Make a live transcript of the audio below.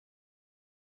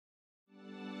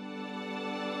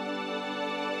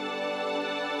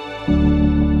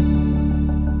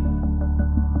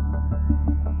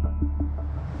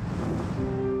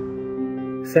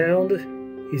Sound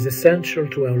is essential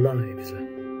to our lives,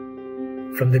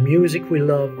 from the music we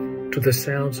love to the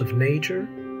sounds of nature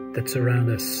that surround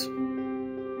us.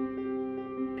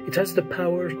 It has the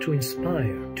power to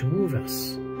inspire, to move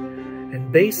us, and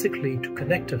basically to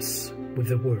connect us with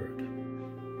the world.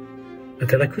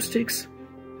 At L-Acoustics,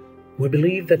 we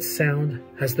believe that sound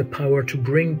has the power to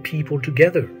bring people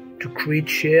together, to create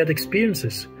shared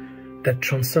experiences that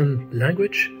transcend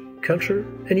language, culture,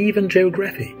 and even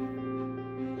geography.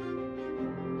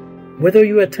 Whether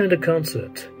you attend a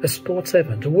concert, a sports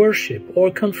event, a worship, or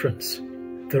a conference,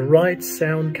 the right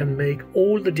sound can make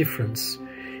all the difference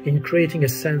in creating a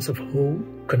sense of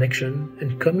home, connection,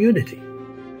 and community.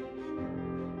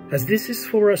 As this is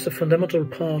for us a fundamental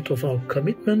part of our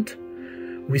commitment,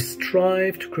 we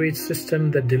strive to create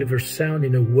systems that deliver sound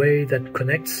in a way that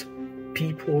connects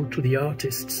people to the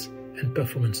artists and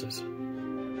performances.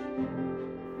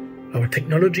 Our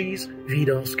technologies,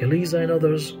 VDOSC, ELISA, and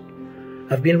others,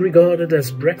 have been regarded as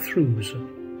breakthroughs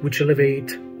which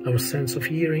elevate our sense of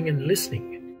hearing and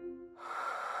listening.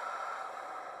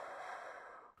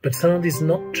 But sound is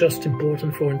not just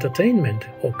important for entertainment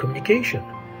or communication.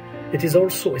 It is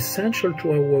also essential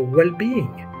to our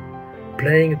well-being,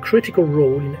 playing a critical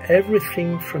role in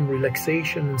everything from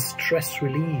relaxation and stress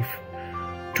relief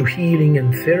to healing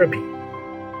and therapy.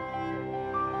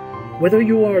 Whether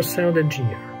you are a sound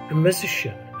engineer, a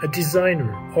musician, a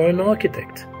designer, or an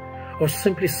architect, or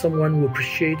simply someone who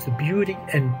appreciates the beauty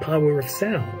and power of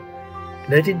sound,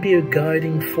 let it be a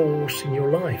guiding force in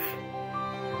your life.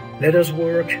 Let us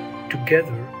work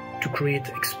together to create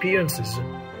experiences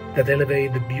that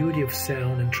elevate the beauty of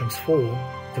sound and transform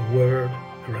the world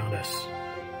around us.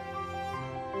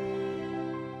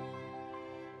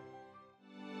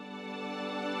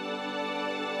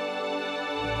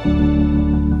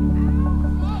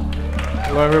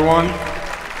 Hello, everyone.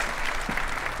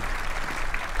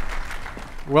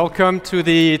 Welcome to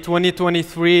the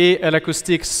 2023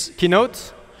 L-Acoustics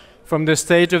Keynote from the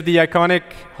stage of the iconic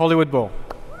Hollywood Bowl.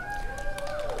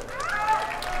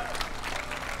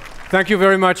 Thank you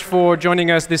very much for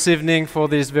joining us this evening for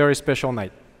this very special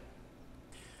night.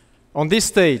 On this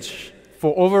stage,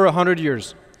 for over 100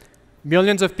 years,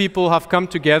 millions of people have come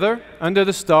together under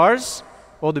the stars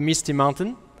or the misty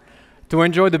mountain to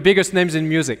enjoy the biggest names in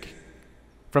music,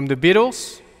 from the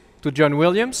Beatles to John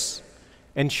Williams,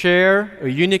 and share a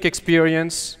unique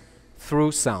experience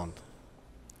through sound.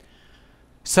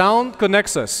 Sound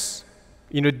connects us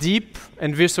in a deep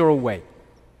and visceral way.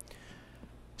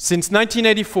 Since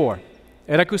 1984,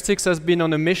 L-Acoustics has been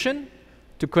on a mission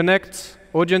to connect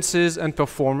audiences and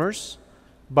performers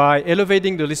by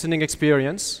elevating the listening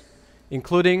experience,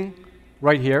 including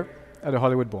right here at the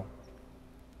Hollywood Bowl.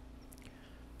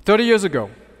 30 years ago,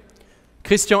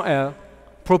 Christian L.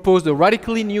 proposed a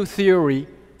radically new theory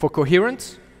for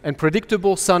coherent and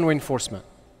predictable sound reinforcement.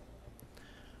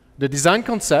 The design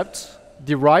concept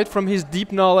derived from his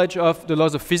deep knowledge of the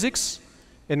laws of physics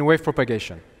and wave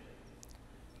propagation.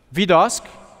 VDOSC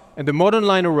and the modern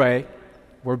line array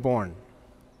were born.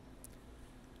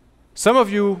 Some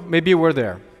of you maybe were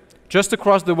there, just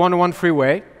across the 101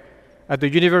 freeway at the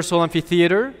Universal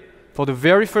Amphitheater for the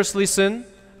very first listen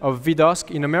of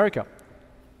VDOSC in America.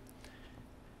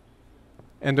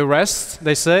 And the rest,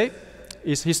 they say,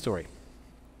 is history.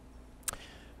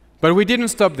 But we didn't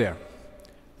stop there.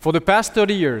 For the past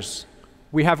 30 years,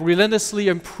 we have relentlessly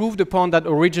improved upon that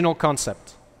original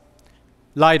concept.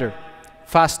 Lighter,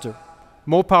 faster,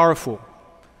 more powerful,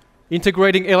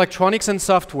 integrating electronics and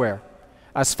software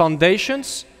as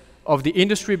foundations of the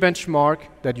industry benchmark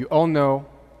that you all know,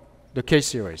 the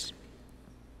K-Series.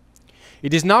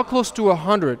 It is now close to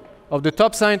 100 of the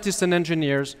top scientists and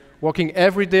engineers working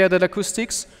every day at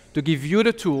L-Acoustics to give you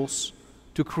the tools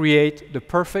to create the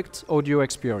perfect audio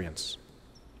experience.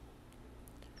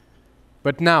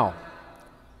 But now,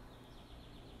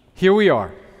 here we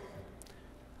are.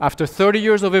 After 30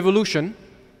 years of evolution,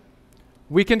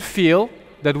 we can feel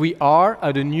that we are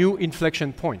at a new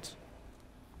inflection point.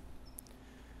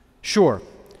 Sure,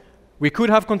 we could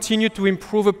have continued to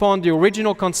improve upon the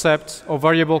original concept of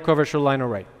variable curvature line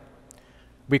array.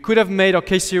 We could have made our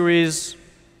K-Series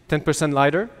 10%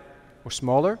 lighter or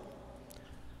smaller,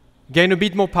 gain a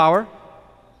bit more power,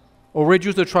 or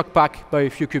reduce the truck pack by a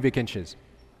few cubic inches.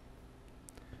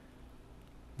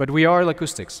 But we are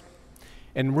L-Acoustics,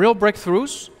 and real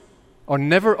breakthroughs are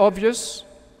never obvious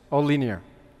or linear.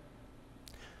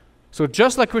 So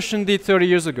just like Christian did 30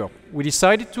 years ago, we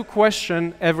decided to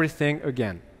question everything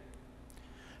again.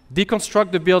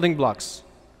 Deconstruct the building blocks.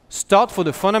 Start for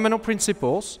the fundamental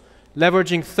principles,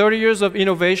 leveraging 30 years of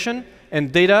innovation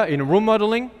and data in room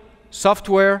modeling,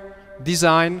 software,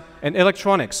 design, and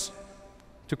electronics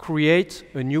to create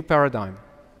a new paradigm.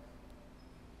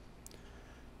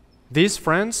 This,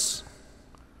 friends,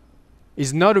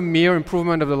 is not a mere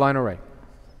improvement of the line array.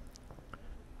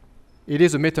 It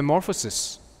is a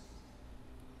metamorphosis.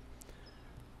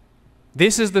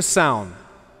 This is the sound.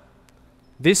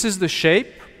 This is the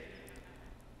shape.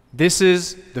 This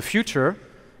is the future.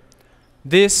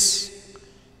 This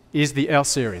is the L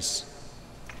series.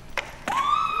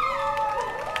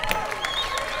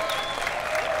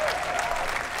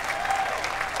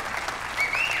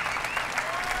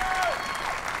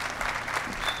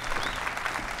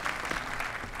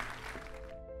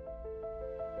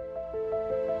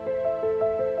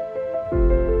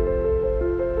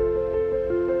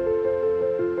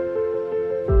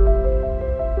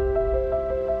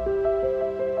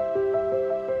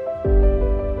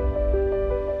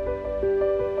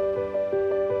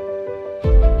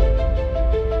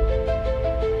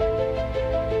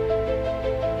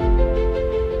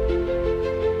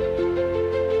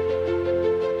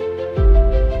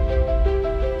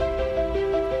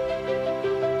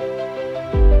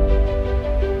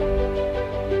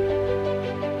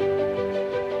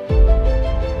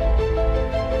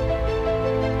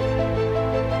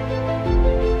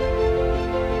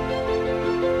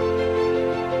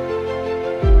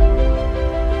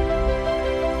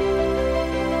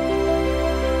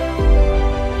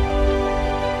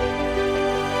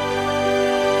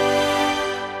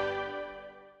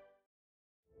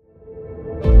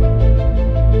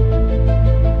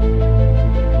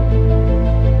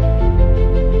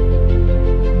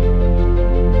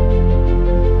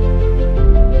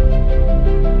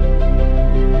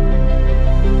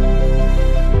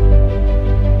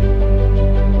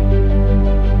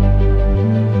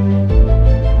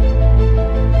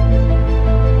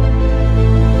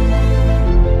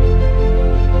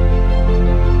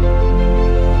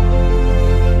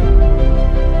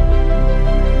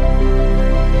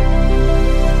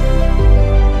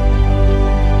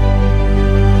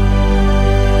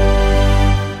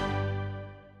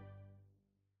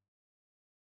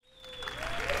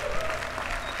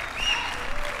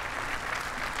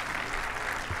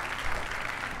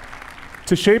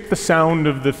 To shape the sound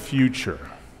of the future,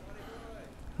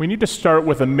 we need to start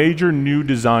with a major new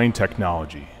design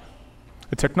technology,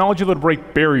 a technology that will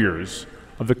break barriers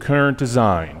of the current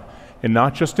design and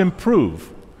not just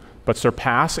improve, but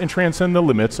surpass and transcend the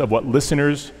limits of what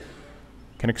listeners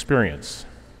can experience.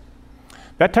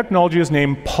 That technology is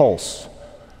named Pulse,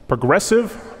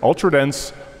 Progressive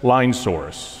Ultra-Dense Line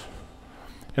Source.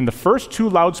 And the first two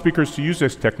loudspeakers to use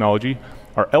this technology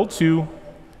are L2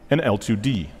 and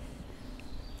L2D.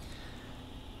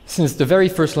 Since the very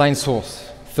first line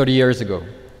source, 30 years ago,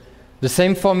 the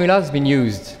same formula has been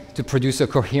used to produce a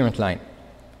coherent line.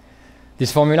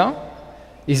 This formula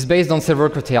is based on several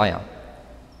criteria.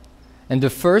 And the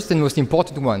first and most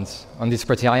important ones on these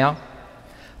criteria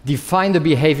define the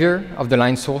behavior of the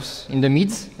line source in the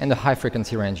mids and the high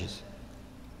frequency ranges.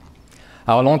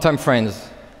 Our longtime friends,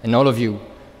 and all of you,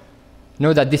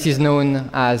 know that this is known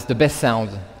as the best sound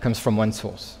comes from one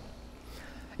source.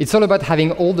 It's all about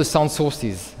having all the sound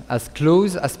sources as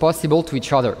close as possible to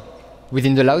each other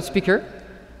within the loudspeaker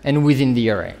and within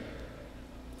the array.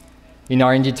 In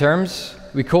R&D terms,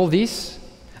 we call this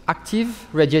active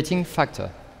radiating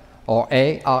factor, or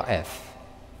ARF.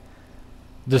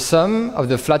 The sum of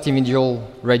the flat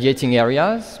individual radiating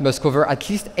areas must cover at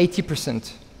least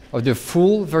 80% of the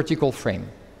full vertical frame,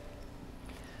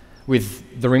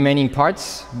 with the remaining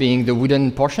parts being the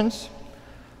wooden portions,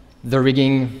 the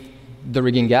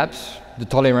rigging gaps, the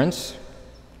tolerance.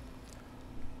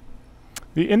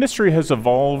 The industry has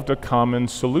evolved a common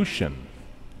solution.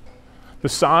 The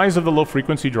size of the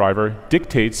low-frequency driver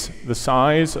dictates the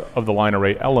size of the line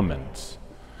array elements.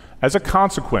 As a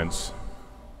consequence,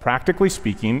 practically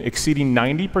speaking, exceeding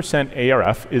 90%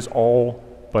 ARF is all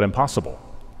but impossible.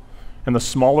 And the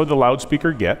smaller the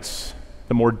loudspeaker gets,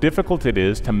 the more difficult it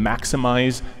is to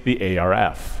maximize the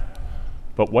ARF.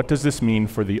 But what does this mean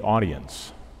for the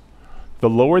audience? The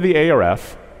lower the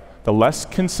ARF, the less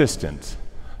consistent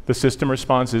the system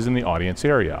response is in the audience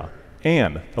area,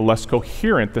 and the less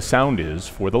coherent the sound is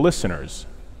for the listeners.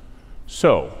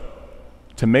 So,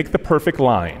 to make the perfect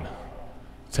line,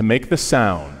 to make the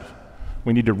sound,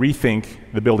 we need to rethink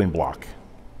the building block.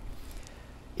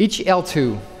 Each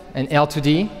L2 and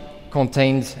L2D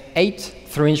contains 8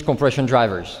 3-inch compression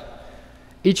drivers,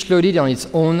 each loaded on its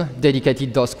own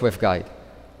dedicated DOS waveguide.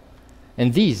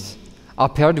 And these are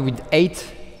paired with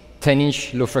 8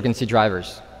 10-inch low-frequency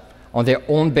drivers on their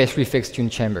own bass reflex tune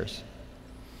chambers.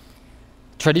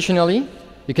 Traditionally,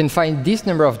 you can find this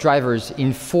number of drivers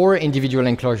in 4 individual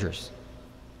enclosures.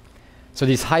 So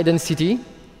this high density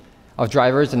of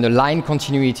drivers and the line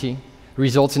continuity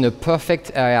results in a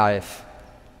perfect AIF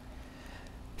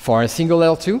for a single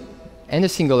L2 and a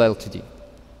single L2D,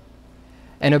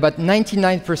 and about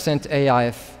 99%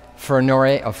 AIF for an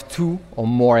array of 2 or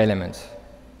more elements.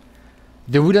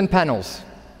 The wooden panels,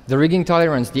 the rigging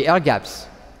tolerance, the air gaps,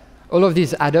 all of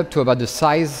these add up to about the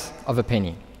size of a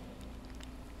penny.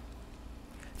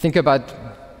 Think about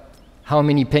how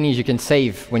many pennies you can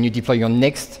save when you deploy your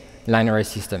next line array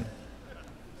system.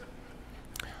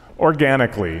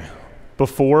 Organically,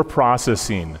 before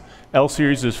processing,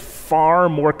 L-Series is far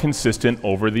more consistent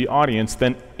over the audience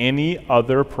than any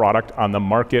other product on the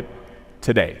market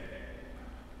today.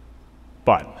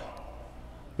 But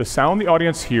the sound the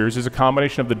audience hears is a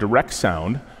combination of the direct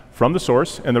sound from the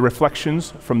source and the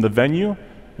reflections from the venue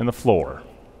and the floor.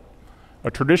 A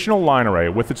traditional line array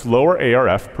with its lower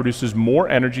ARF produces more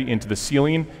energy into the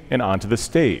ceiling and onto the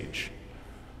stage.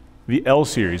 The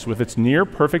L-Series, with its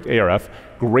near-perfect ARF,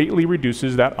 greatly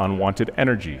reduces that unwanted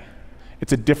energy.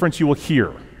 It's a difference you will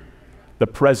hear. The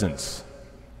presence,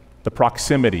 the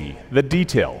proximity, the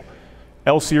detail.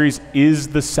 L-Series is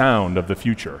the sound of the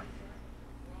future.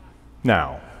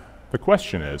 Now, the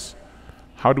question is,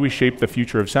 how do we shape the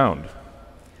future of sound?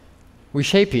 We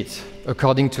shape it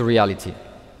according to reality.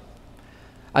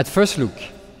 At first look,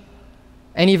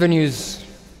 any venues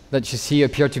that you see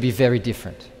appear to be very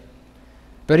different.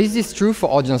 But is this true for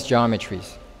audience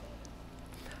geometries?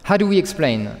 How do we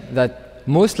explain that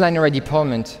most line array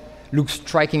deployment looks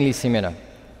strikingly similar?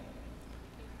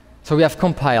 So we have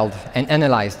compiled and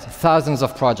analyzed thousands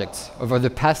of projects over the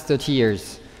past 30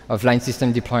 years of line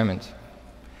system deployment,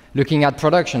 looking at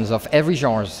productions of every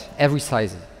genre, every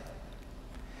size.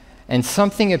 And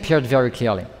something appeared very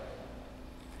clearly.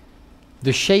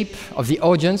 The shape of the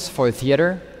audience for a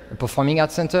theater, a performing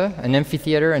arts center, an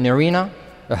amphitheater, an arena,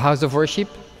 a house of worship,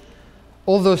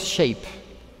 all those shapes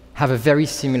have a very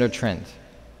similar trend.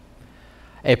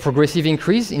 A progressive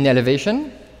increase in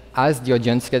elevation as the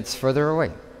audience gets further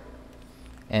away.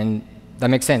 And that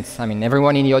makes sense. I mean,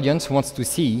 everyone in the audience wants to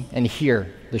see and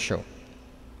hear the show.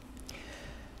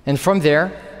 And from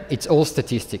there, it's all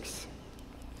statistics.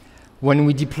 When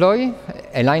we deploy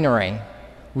a line array,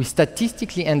 we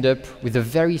statistically end up with the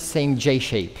very same J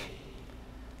shape,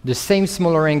 the same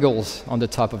smaller angles on the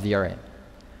top of the array,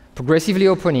 progressively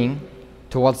opening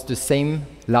towards the same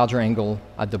larger angle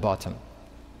at the bottom.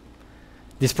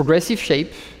 This progressive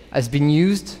shape has been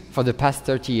used for the past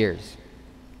 30 years.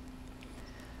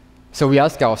 So we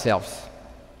ask ourselves,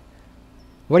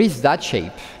 what is that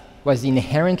shape was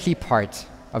inherently part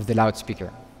of the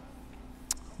loudspeaker?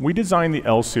 We designed the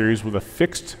L-Series with a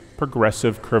fixed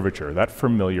progressive curvature, that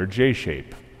familiar J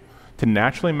shape, to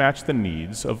naturally match the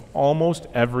needs of almost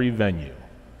every venue.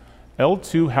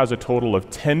 L2 has a total of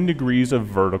 10 degrees of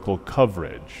vertical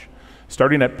coverage,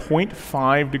 starting at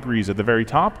 0.5 degrees at the very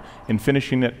top and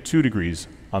finishing at 2 degrees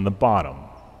on the bottom.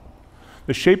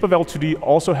 The shape of L2D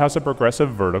also has a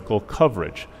progressive vertical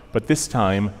coverage, but this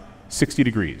time 60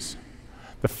 degrees.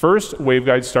 The first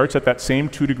waveguide starts at that same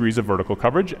 2 degrees of vertical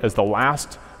coverage as the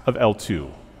last of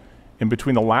L2. In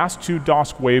between the last two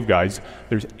DOSC waveguides,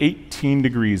 there's 18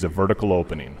 degrees of vertical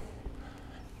opening.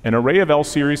 An array of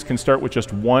L-Series can start with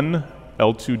just one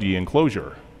L2D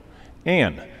enclosure.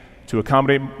 And to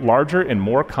accommodate larger and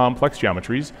more complex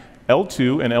geometries,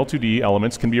 L2 and L2D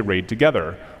elements can be arrayed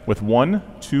together with 1,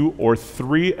 2, or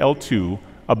 3 L2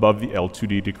 above the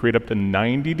L2D to create up to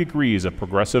 90 degrees of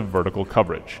progressive vertical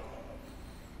coverage.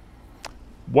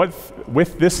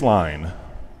 With this line,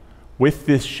 with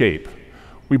this shape,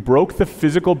 we broke the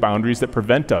physical boundaries that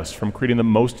prevent us from creating the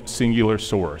most singular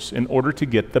source in order to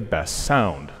get the best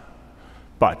sound.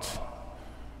 But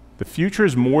the future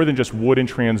is more than just wood and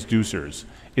transducers.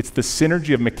 It's the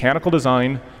synergy of mechanical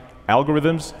design,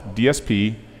 algorithms,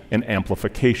 DSP, and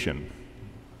amplification.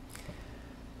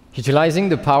 Utilizing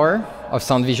the power of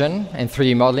sound vision and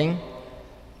 3D modeling,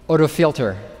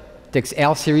 AutoFilter takes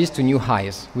L-Series to new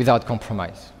highs without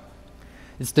compromise.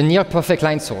 It's the near-perfect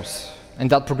line source and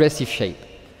that progressive shape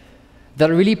that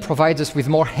really provides us with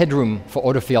more headroom for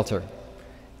AutoFilter,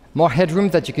 more headroom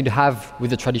that you could have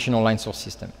with a traditional line source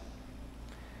system.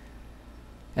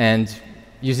 And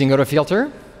using AutoFilter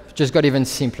just got even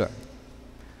simpler.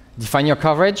 Define your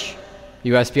coverage,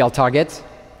 USPL target,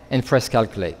 and press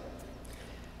calculate.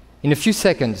 In a few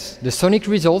seconds, the sonic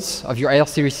results of your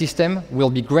L-Series system will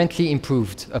be greatly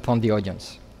improved upon the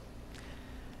audience.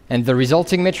 And the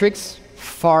resulting metrics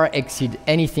far exceed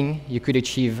anything you could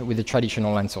achieve with a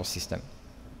traditional line source system.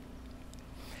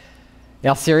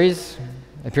 L-Series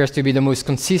appears to be the most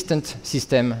consistent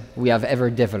system we have ever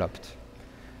developed,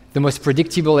 the most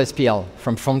predictable SPL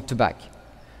from front to back,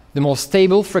 the most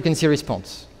stable frequency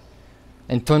response,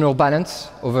 and tonal balance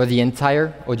over the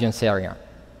entire audience area.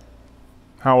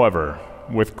 However,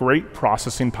 with great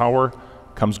processing power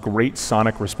comes great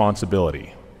sonic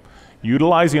responsibility.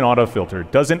 Utilizing autofilter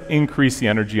doesn't increase the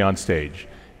energy on stage.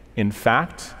 In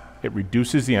fact, it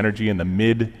reduces the energy in the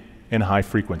mid and high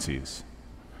frequencies.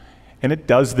 And it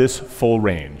does this full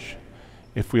range.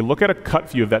 If we look at a cut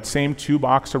view of that same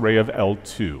two-box array of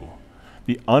L2,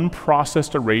 the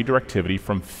unprocessed array directivity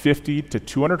from 50 to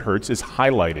 200 Hertz is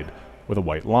highlighted with a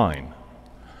white line.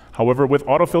 However, with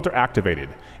autofilter activated,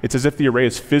 it's as if the array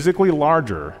is physically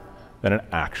larger than it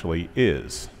actually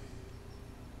is.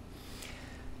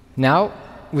 Now,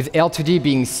 with L2D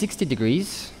being 60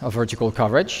 degrees of vertical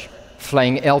coverage,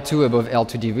 flying L2 above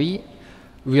L2D,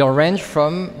 we'll range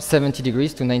from 70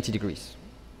 degrees to 90 degrees.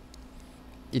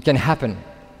 It can happen,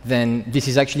 then this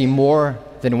is actually more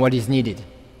than what is needed.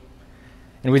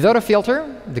 And without a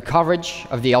filter, the coverage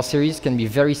of the L series can be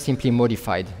very simply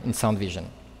modified in sound vision.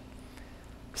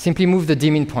 Simply move the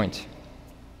dimming point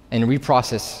and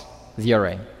reprocess the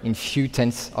array in few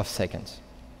tenths of seconds.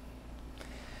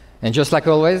 And just like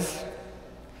always,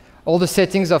 all the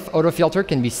settings of autofilter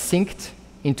can be synced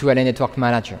into LA Network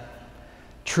Manager,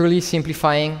 truly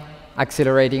simplifying,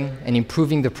 accelerating, and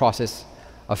improving the process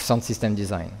of sound system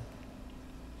design.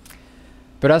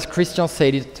 But as Christian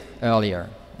said it earlier,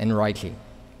 and rightly,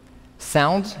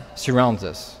 sound surrounds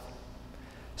us.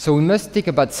 So we must think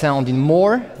about sound in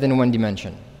more than one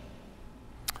dimension.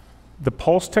 The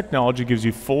Pulse technology gives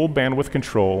you full bandwidth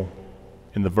control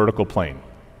in the vertical plane.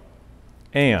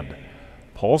 And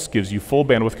Pulse gives you full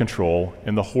bandwidth control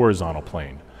in the horizontal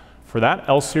plane. For that,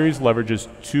 L-Series leverages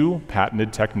two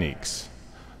patented techniques.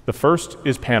 The first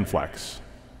is PanFlex.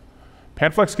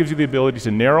 PanFlex gives you the ability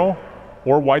to narrow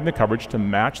or widen the coverage to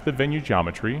match the venue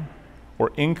geometry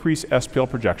or increase SPL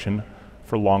projection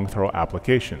for long throw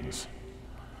applications.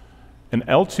 An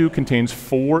L2 contains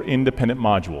 4 independent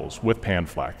modules with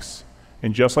PanFlex.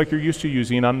 And just like you're used to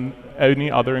using on any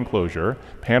other enclosure,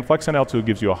 PanFlex on L2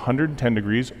 gives you 110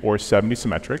 degrees or 70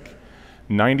 symmetric,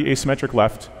 90 asymmetric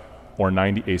left, or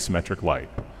 90 asymmetric light.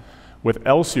 With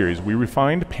L-Series, we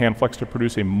refined PanFlex to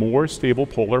produce a more stable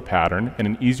polar pattern and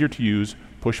an easier to use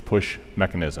push-push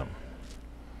mechanism.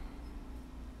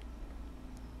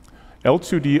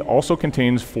 L2D also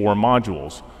contains 4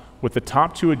 modules, with the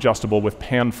top 2 adjustable with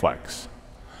PanFlex,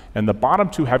 and the bottom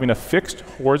 2 having a fixed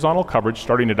horizontal coverage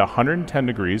starting at 110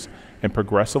 degrees and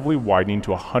progressively widening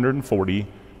to 140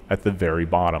 at the very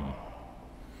bottom.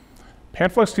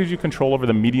 PanFlex gives you control over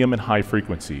the medium and high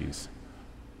frequencies.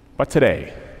 But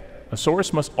today, a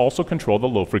source must also control the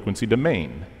low frequency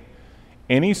domain.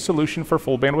 Any solution for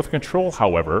full bandwidth control,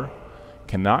 however,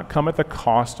 cannot come at the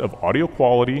cost of audio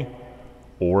quality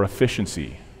or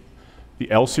efficiency.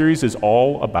 The L-Series is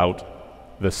all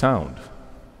about the sound.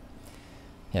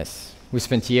 Yes, we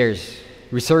spent years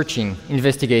researching,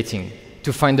 investigating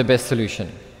to find the best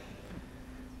solution.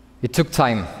 It took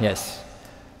time, yes,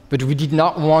 but we did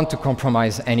not want to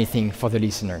compromise anything for the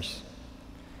listeners.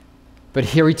 But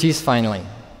here it is finally,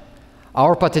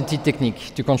 our patented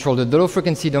technique to control the low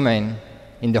frequency domain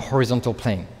in the horizontal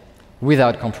plane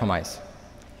without compromise.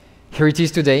 Here it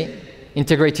is today,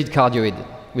 integrated cardioid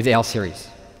with the L-Series.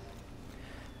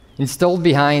 Installed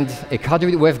behind a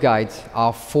cardioid waveguide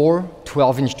are 4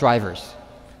 12-inch drivers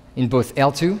in both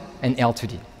L2 and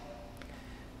L2D.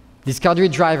 These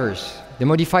cardioid drivers, they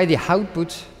modify the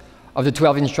output of the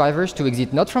 12-inch drivers to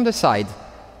exit not from the side,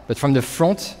 but from the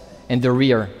front and the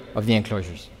rear of the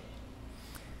enclosures.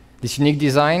 This unique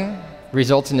design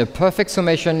results in a perfect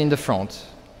summation in the front,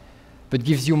 but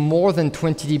gives you more than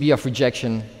 20 dB of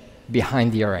rejection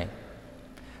behind the array,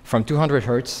 from 200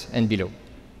 Hertz and below.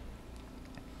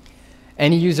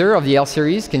 Any user of the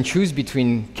L-Series can choose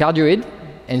between cardioid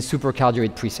and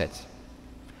supercardioid presets.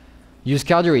 Use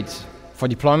cardioids for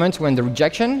deployment when the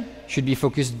rejection should be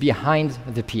focused behind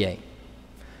the PA.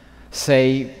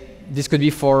 Say, this could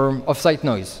be for off-site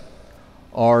noise,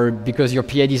 or because your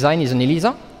PA design is an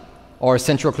ELISA, or a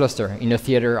central cluster in a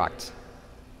theater act.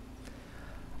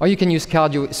 Or you can use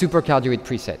supercardioid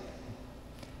preset.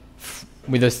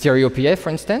 With a stereo PA, for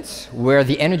instance, where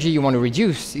the energy you want to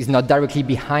reduce is not directly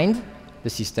behind the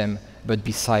system, but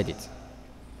beside it.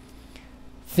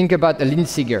 Think about a lead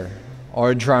singer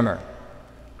or a drummer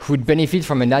who would benefit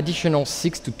from an additional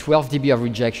 6 to 12 dB of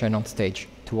rejection on stage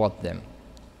toward them.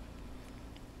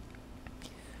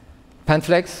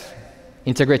 PanFlex,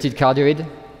 integrated cardioid,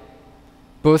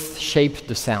 both shape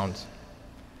the sound.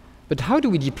 But how do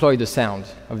we deploy the sound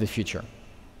of the future?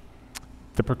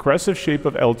 The progressive shape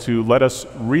of L2 let us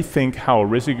rethink how a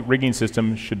rigging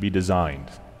system should be designed.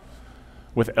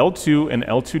 With L2 and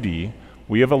L2D,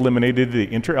 we have eliminated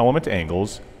the inter-element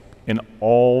angles in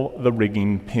all the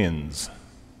rigging pins.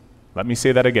 Let me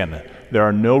say that again. There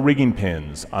are no rigging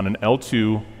pins on an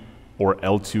L2 or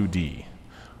L2D.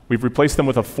 We've replaced them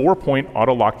with a 4-point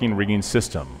auto-locking rigging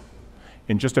system.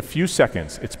 In just a few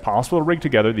seconds, it's possible to rig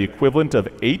together the equivalent of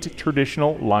 8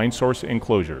 traditional line source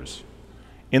enclosures.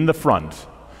 In the front,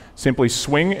 simply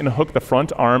swing and hook the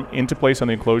front arm into place on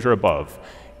the enclosure above.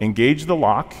 Engage the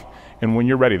lock, and when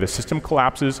you're ready, the system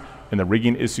collapses and the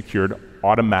rigging is secured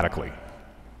automatically.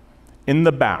 In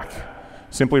the back,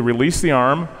 simply release the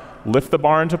arm, lift the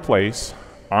bar into place,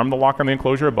 arm the lock on the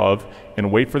enclosure above,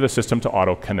 and wait for the system to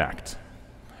auto-connect.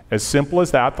 As simple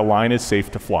as that, the line is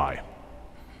safe to fly.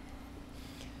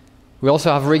 We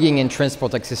also have rigging and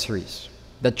transport accessories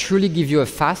that truly give you a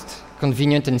fast,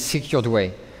 convenient, and secured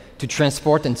way to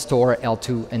transport and store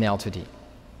L2 and L2D.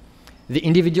 The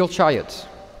individual chariots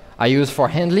are used for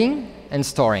handling and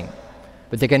storing,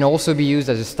 but they can also be used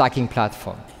as a stacking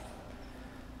platform.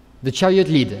 The chariot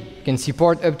lead can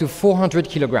support up to 400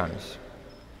 kilograms,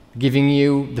 giving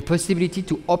you the possibility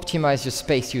to optimize your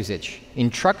space usage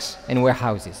in trucks and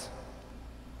warehouses.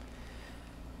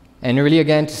 And really,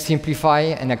 again, to simplify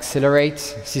and accelerate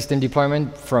system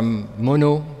deployment from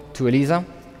Mono to ELISA,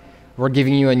 we're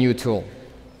giving you a new tool,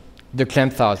 the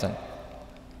Clamp 1000.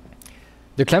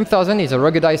 The Clamp 1000 is a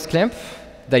ruggedized clamp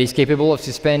that is capable of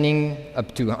suspending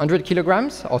up to 100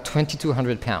 kilograms or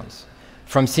 2,200 pounds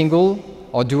from single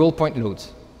or dual point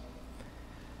loads.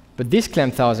 But this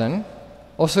Clamp 1000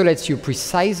 also lets you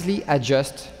precisely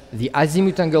adjust the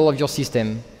azimuth angle of your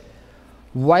system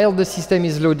while the system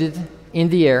is loaded in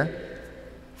the air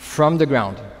from the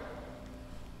ground.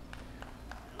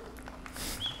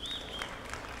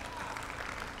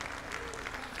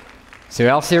 So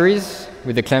L-Series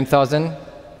with the Clamp 1000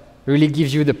 really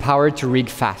gives you the power to rig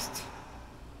fast.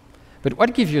 But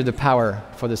what gives you the power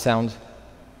for the sound?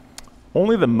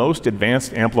 Only the most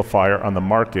advanced amplifier on the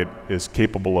market is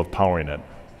capable of powering it.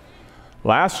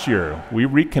 Last year, we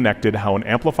reconnected how an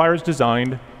amplifier is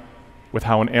designed with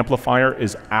how an amplifier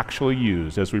is actually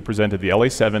used as we presented the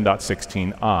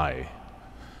LA7.16i.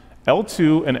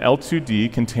 L2 and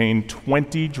L2D contain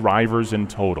 20 drivers in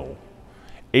total,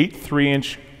 8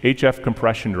 3-inch HF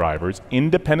compression drivers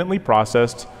independently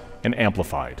processed and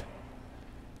amplified,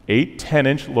 8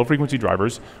 10-inch low-frequency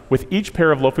drivers with each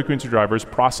pair of low-frequency drivers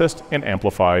processed and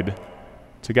amplified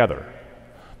together.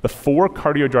 The 4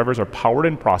 cardio drivers are powered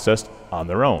and processed on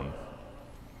their own.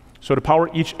 So to power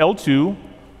each L2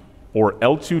 or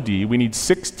L2D, we need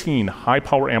 16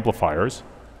 high-power amplifiers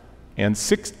and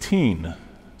 16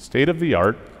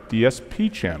 state-of-the-art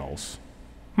DSP channels.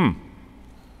 A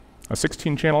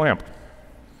 16-channel amp.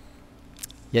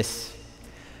 Yes.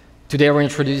 Today we're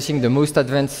introducing the most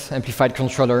advanced amplified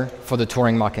controller for the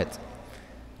touring market,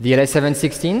 the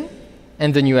LA716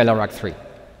 and the new L-Acoustics.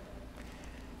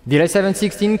 The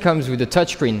LA716 comes with a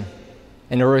touchscreen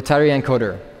and a rotary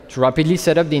encoder to rapidly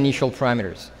set up the initial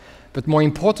parameters. But more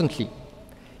importantly,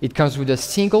 it comes with a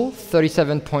single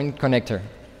 37-point connector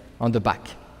on the back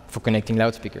for connecting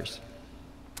loudspeakers.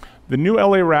 The new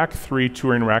L-Acoustics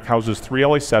touring rack houses 3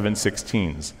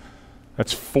 LA716s.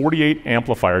 That's 48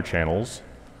 amplifier channels,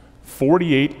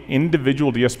 48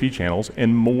 individual DSP channels,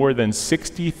 and more than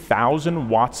 60,000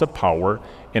 watts of power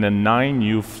in a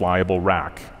 9U flyable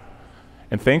rack.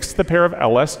 And thanks to the pair of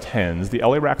LS10s, the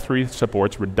L-Acoustics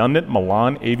supports redundant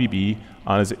Milan AVB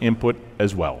on its input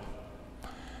as well.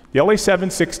 The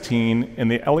LA716 and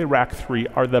the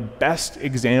L-Acoustics are the best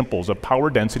examples of power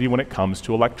density when it comes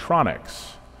to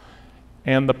electronics.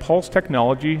 And the Pulse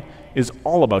technology is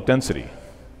all about density.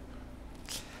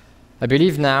 I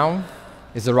believe now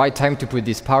is the right time to put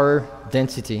this power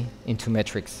density into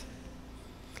metrics.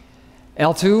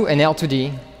 L2 and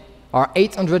L2D are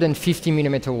 850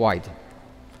 millimeter wide,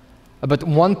 about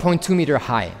 1.2 meter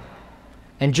high,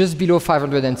 and just below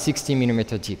 560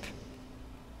 millimeter deep.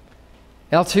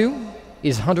 L2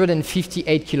 is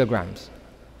 158 kilograms,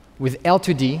 with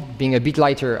L2D being a bit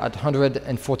lighter at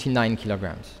 149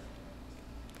 kilograms.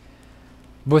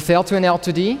 Both L2 and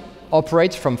L2D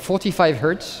operate from 45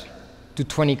 Hz to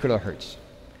 20 kilohertz,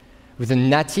 with a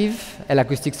native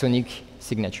L-acoustic sonic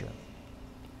signature.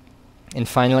 And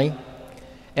finally,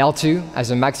 L2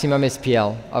 has a maximum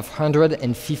SPL of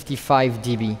 155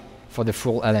 dB for the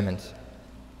full element,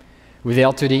 with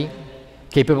L2D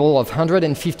capable of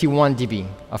 151 dB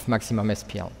of maximum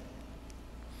SPL.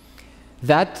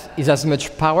 That is as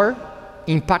much power,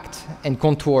 impact, and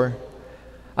contour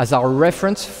as our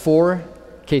reference 4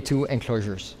 K2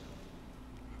 enclosures.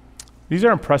 These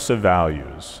are impressive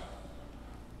values.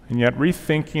 And yet,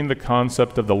 rethinking the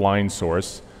concept of the line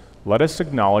source, let us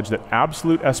acknowledge that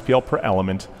absolute SPL per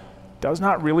element does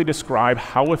not really describe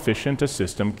how efficient a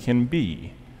system can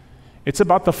be. It's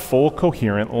about the full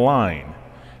coherent line.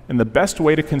 And the best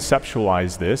way to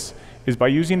conceptualize this is by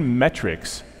using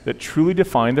metrics that truly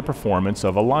define the performance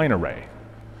of a line array.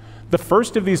 The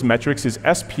first of these metrics is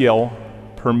SPL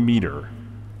per meter.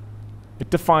 It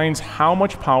defines how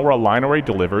much power a line array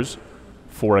delivers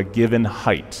for a given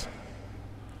height.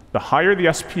 The higher the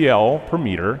SPL per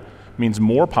meter means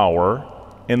more power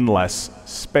in less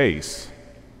space.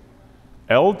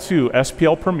 L2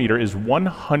 SPL per meter is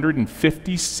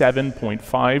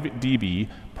 157.5 dB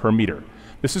per meter.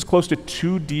 This is close to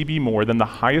 2 dB more than the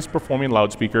highest performing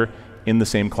loudspeaker in the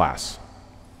same class.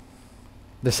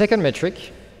 The second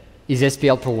metric is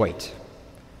SPL per weight.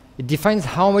 It defines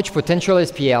how much potential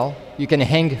SPL you can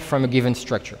hang from a given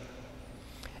structure.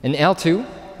 And L2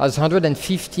 has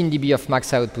 115 dB of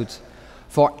max output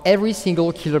for every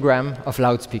single kilogram of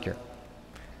loudspeaker.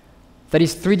 That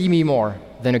is 3 dB more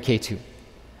than a K2,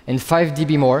 and 5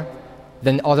 dB more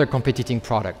than other competing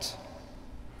products.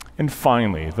 And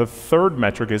finally, the third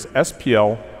metric is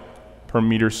SPL per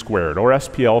meter squared, or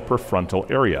SPL per frontal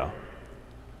area.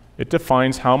 It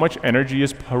defines how much energy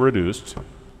is produced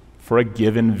for a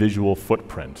given visual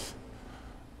footprint.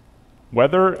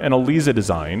 Whether an ELISA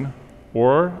design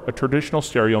or a traditional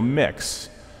stereo mix,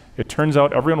 it turns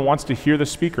out everyone wants to hear the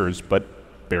speakers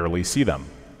but barely see them.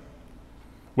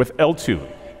 With L2,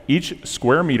 each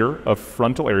square meter of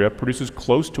frontal area produces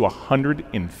close to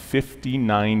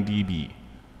 159 dB.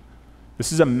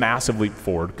 This is a massive leap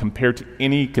forward compared to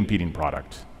any competing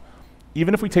product.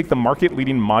 Even if we take the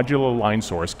market-leading modular line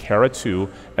source, Cara 2,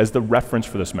 as the reference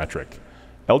for this metric,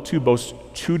 L2 boasts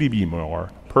 2 dB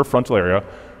more per frontal area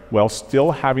while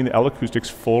still having the L-Acoustics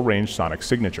full-range sonic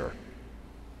signature.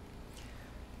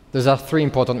 Those are three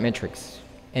important metrics,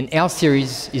 and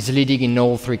L-Series is leading in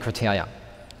all three criteria: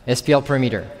 SPL per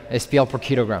meter, SPL per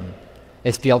kilogram,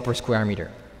 SPL per square meter.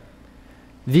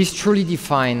 These truly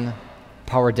define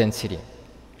power density,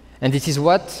 and this is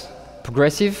what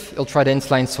progressive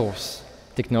ultra-dense line source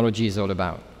technology is all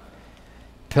about.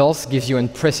 Pulse gives you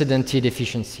unprecedented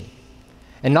efficiency,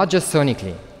 and not just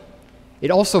sonically. It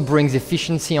also brings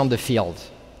efficiency on the field.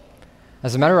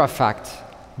 As a matter of fact,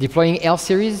 deploying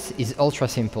L-Series is ultra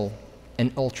simple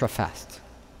and ultra fast.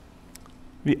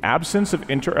 The absence of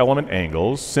inter-element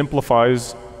angles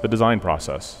simplifies the design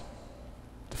process.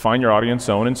 Define your audience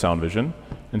zone in sound vision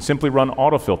and simply run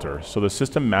autofilter so the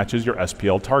system matches your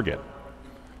SPL target.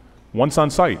 Once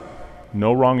on site,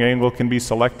 no wrong angle can be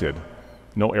selected.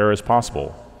 No error is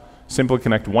possible. Simply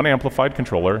connect one amplified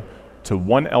controller to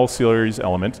one L-Series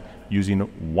element using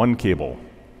one cable.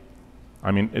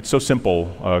 I mean, it's so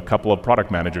simple, a couple of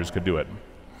product managers could do it.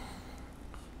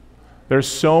 There's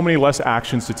so many less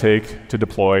actions to take to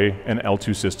deploy an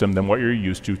L2 system than what you're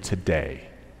used to today.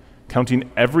 Counting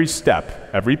every step,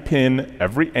 every pin,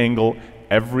 every angle,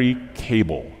 every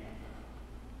cable.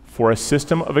 For a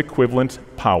system of equivalent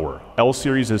power,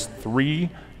 L-Series is 3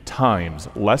 times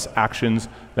less actions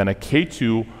than a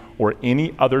K2 or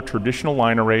any other traditional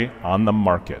line array on the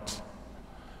market.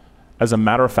 As a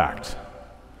matter of fact,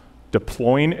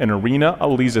 deploying an arena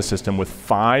ELISA system with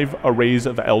 5 arrays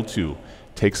of L2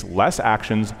 takes less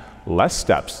actions, less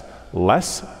steps,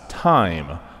 less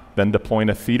time than deploying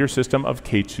a theater system of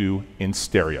K2 in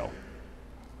stereo.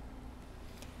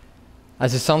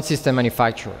 As a sound system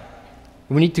manufacturer,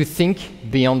 we need to think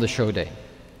beyond the show day.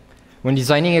 When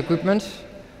designing equipment,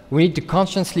 we need to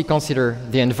consciously consider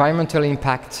the environmental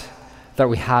impact that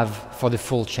we have for the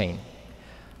full chain,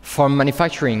 from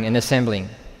manufacturing and assembling,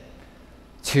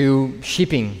 to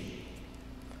shipping,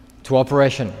 to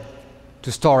operation,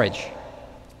 to storage.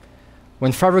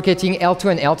 When fabricating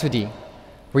L2 and L2D,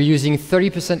 we're using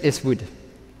 30% less wood,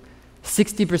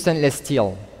 60% less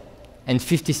steel, and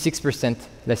 56%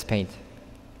 less paint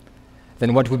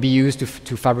than what would be used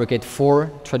to fabricate 4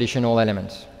 traditional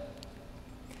elements.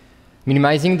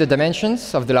 Minimizing the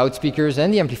dimensions of the loudspeakers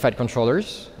and the amplified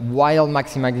controllers while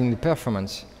maximizing the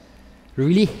performance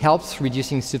really helps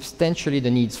reducing substantially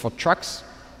the needs for trucks,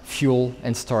 fuel,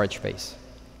 and storage space.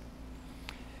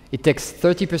 It takes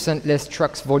 30% less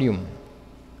trucks volume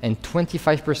and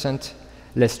 25%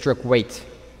 less truck weight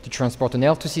to transport an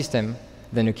L2 system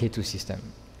than a K2 system.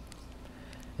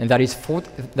 And that is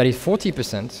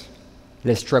 40%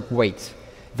 less truck weight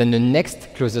than the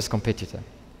next closest competitor.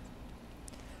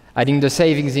 Adding the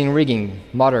savings in rigging,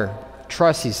 motor,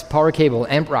 trusses, power cable,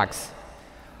 amp racks,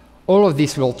 all of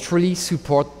this will truly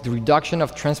support the reduction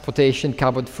of transportation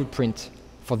carbon footprint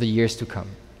for the years to come.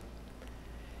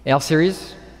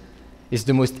 L-Series is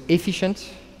the most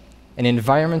efficient and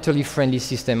environmentally friendly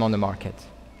system on the market.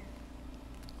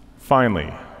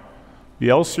 Finally, The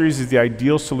L-Series is the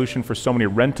ideal solution for so many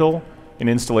rental and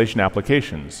installation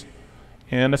applications,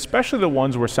 and especially the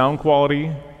ones where sound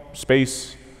quality,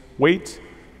 space, weight,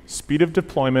 speed of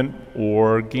deployment,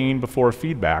 or gain before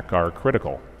feedback are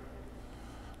critical.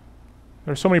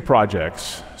 There are so many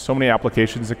projects, so many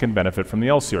applications that can benefit from the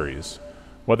L-Series,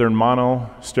 whether in mono,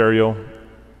 stereo,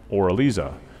 or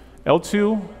ELISA.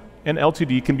 L2 and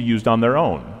L2D can be used on their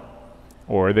own,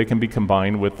 or they can be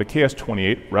combined with the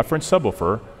KS28 reference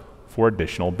subwoofer for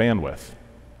additional bandwidth.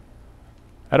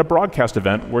 At a broadcast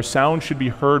event where sound should be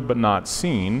heard but not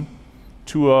seen,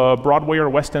 to a Broadway or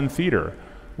West End theater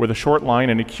where the short line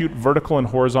and acute vertical and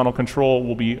horizontal control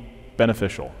will be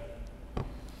beneficial.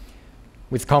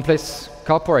 With complex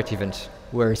corporate events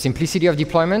where simplicity of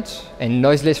deployment and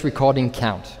noiseless recording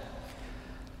count.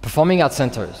 Performing arts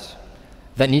centers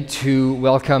that need to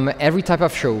welcome every type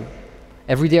of show,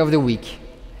 every day of the week,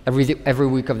 every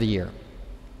week of the year.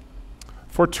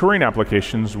 For touring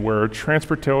applications where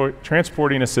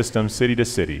transporting a system city to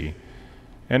city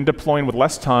and deploying with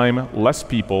less time, less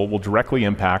people will directly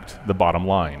impact the bottom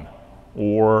line.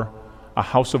 Or a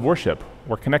house of worship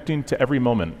where connecting to every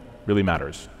moment really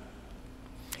matters.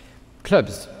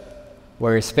 Clubs,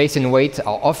 where space and weight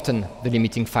are often the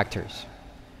limiting factors.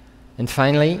 And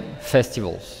finally,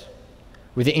 festivals.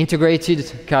 With the integrated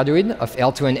cardioid of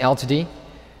L2 and L2D,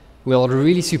 will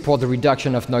really support the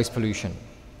reduction of noise pollution.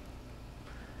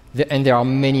 And there are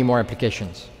many more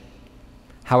applications.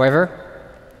 However,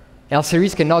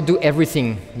 L-Series cannot do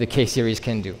everything the K-Series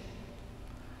can do.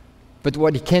 But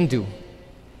what it can do,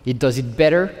 it does it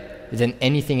better than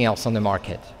anything else on the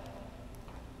market.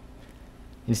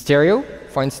 In stereo,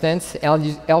 for instance,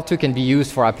 L2 can be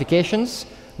used for applications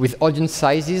with audience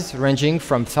sizes ranging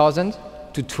from 1,000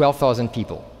 to 12,000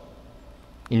 people.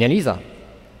 In ELISA,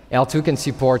 L2 can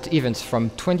support events from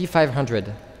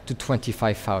 2,500 to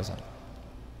 25,000.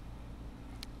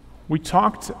 We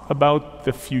talked about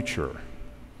the future.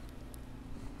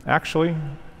 Actually,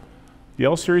 the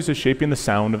L-Series is shaping the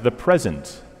sound of the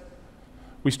present.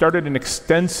 We started an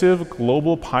extensive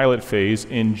global pilot phase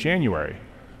in January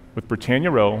with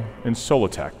Britannia Row and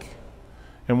Solotech,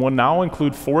 and will now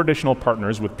include 4 additional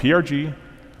partners with PRG,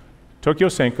 Tokyo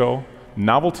Senko,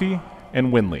 Novelty,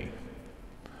 and Winley.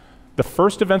 The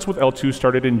first events with L2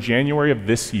 started in January of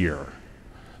this year.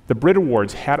 The Brit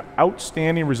Awards had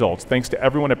outstanding results thanks to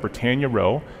everyone at Britannia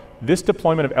Row. This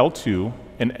deployment of L2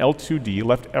 and L2D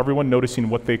left everyone noticing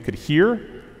what they could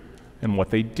hear and what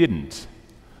they didn't.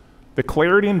 The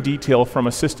clarity and detail from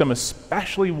a system,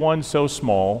 especially one so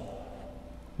small,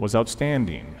 was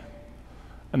outstanding.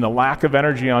 And the lack of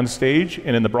energy on stage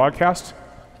and in the broadcast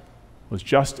was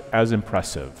just as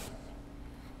impressive.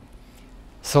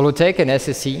 Solotech and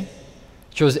SSE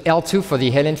chose L2 for the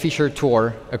Helen Fisher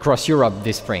tour across Europe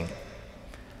this spring.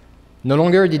 No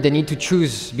longer did they need to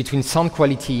choose between sound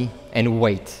quality and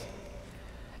weight.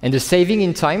 And the saving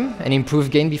in time and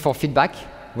improved gain before feedback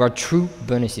were true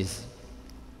bonuses.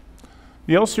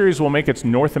 The L-Series will make its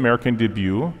North American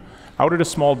debut out at a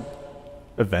small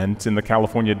event in the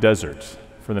California desert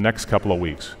for the next couple of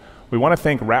weeks. We want to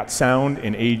thank Rat Sound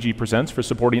and AEG Presents for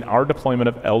supporting our deployment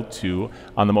of L2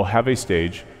 on the Mojave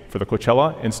stage for the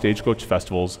Coachella and Stagecoach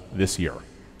festivals this year.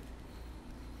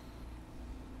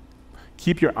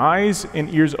 Keep your eyes and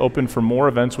ears open for more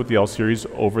events with the L-Series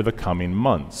over the coming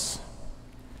months.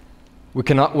 We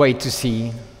cannot wait to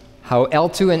see how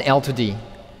L2 and L2D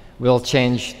will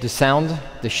change the sound,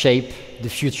 the shape, the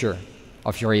future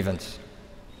of your events.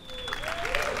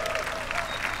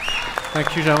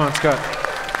 Thank you, Germain and Scott.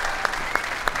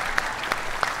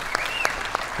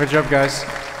 Good job, guys.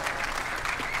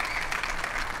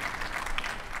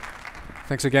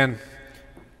 Thanks again.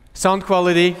 Sound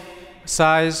quality,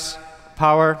 size,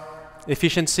 power,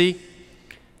 efficiency,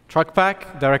 track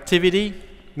pack, directivity,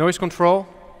 noise control.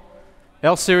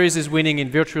 L-Series is winning in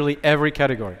virtually every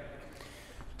category.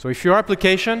 So if your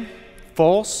application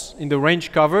falls in the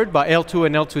range covered by L2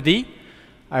 and L2D,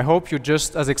 I hope you're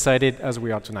just as excited as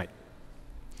we are tonight.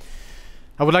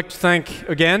 I would like to thank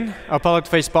again our pilot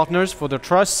phase partners for their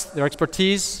trust, their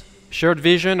expertise, shared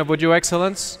vision of audio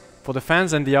excellence for the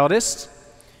fans and the artists.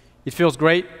 It feels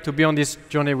great to be on this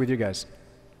journey with you guys.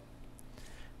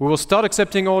 We will start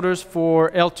accepting orders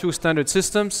for L2 standard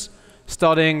systems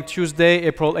starting Tuesday,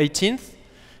 April 18th,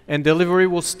 and delivery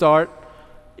will start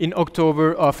in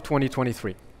October of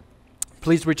 2023.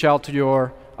 Please reach out to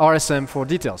your RSM for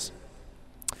details.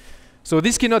 So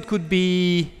this keynote could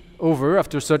be over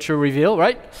after such a reveal,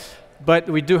 right? But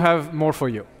we do have more for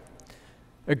you.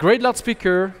 A great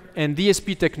loudspeaker and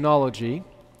DSP technology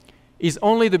is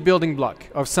only the building block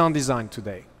of sound design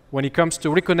today when it comes to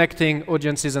reconnecting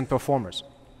audiences and performers.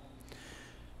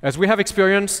 As we have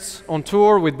experienced on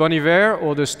tour with Bon Iver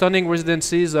or the stunning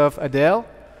residencies of Adele,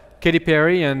 Katy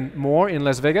Perry, and more in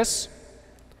Las Vegas,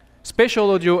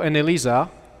 spatial audio and ELISA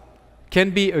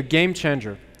can be a game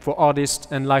changer for artists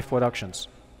and live productions.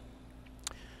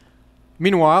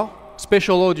 Meanwhile,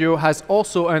 spatial audio has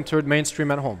also entered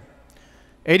mainstream at home.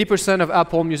 80% of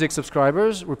Apple Music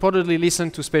subscribers reportedly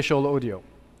listen to spatial audio.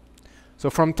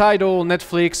 So from Tidal,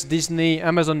 Netflix, Disney,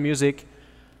 Amazon Music,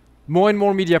 more and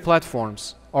more media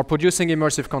platforms are producing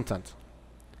immersive content.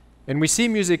 And we see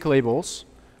music labels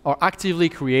are actively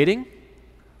creating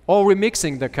or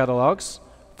remixing their catalogs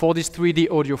for these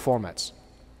 3D audio formats.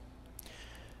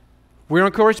 We're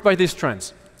encouraged by these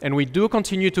trends, and we do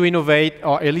continue to innovate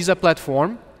our ELISA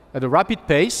platform at a rapid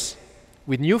pace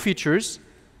with new features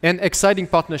and exciting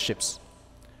partnerships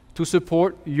to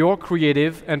support your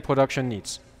creative and production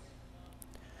needs.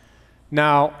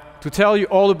 Now, to tell you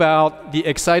all about the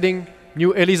exciting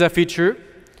new ELISA feature,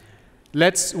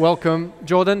 let's welcome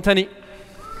Jordan Tenney.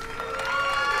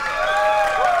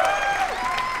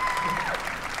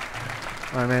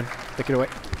 All right, man, take it away.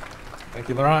 Thank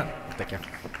you, Laurent. Thank you.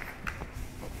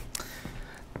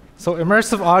 So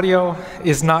immersive audio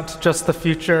is not just the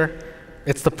future,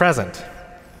 it's the present.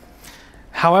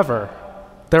 However,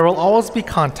 there will always be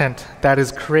content that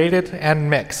is created and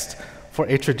mixed for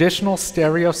a traditional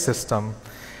stereo system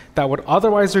that would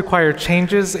otherwise require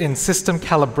changes in system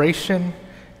calibration,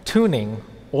 tuning,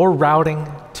 or routing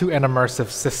to an immersive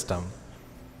system.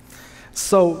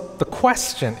 So the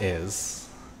question is,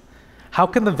 how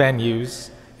can the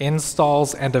venues,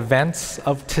 installs, and events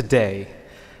of today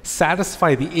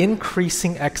satisfy the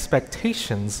increasing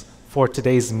expectations for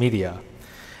today's media,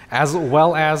 as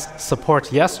well as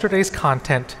support yesterday's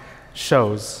content,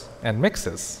 shows, and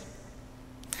mixes?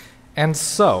 And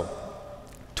so,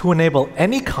 to enable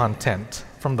any content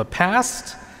from the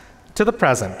past to the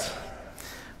present,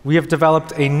 we have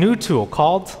developed a new tool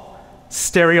called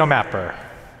Stereo Mapper.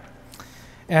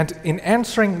 And in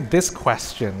answering this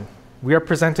question, we are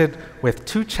presented with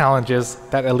two challenges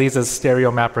that ELISA's Stereo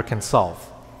Mapper can solve.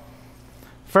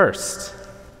 First,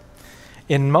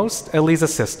 in most ELISA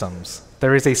systems,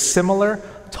 there is a similar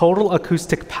total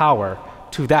acoustic power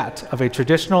to that of a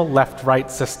traditional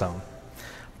left-right system.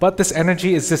 But this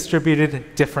energy is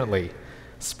distributed differently,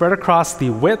 spread across the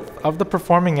width of the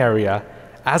performing area,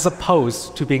 as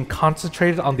opposed to being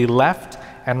concentrated on the left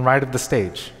and right of the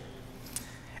stage.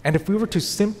 And if we were to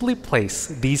simply place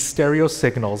these stereo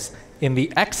signals in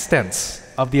the extents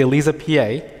of the ELISA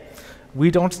PA, we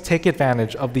don't take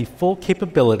advantage of the full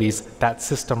capabilities that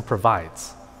system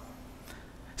provides.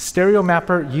 Stereo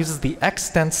Mapper uses the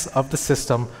extents of the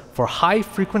system for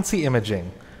high-frequency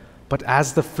imaging, but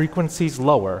as the frequencies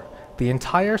lower, the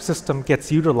entire system gets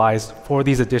utilized for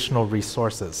these additional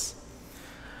resources.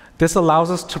 This allows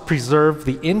us to preserve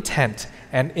the intent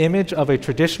and image of a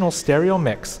traditional stereo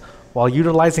mix while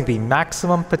utilizing the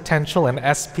maximum potential in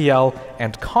SPL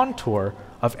and contour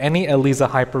of any ELISA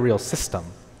hyperreal system.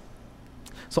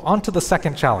 So on to the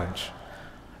second challenge.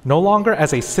 No longer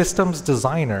as a systems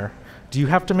designer do you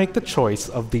have to make the choice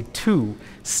of the two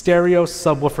stereo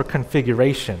subwoofer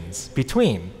configurations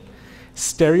between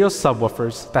stereo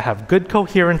subwoofers that have good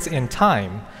coherence in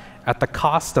time at the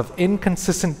cost of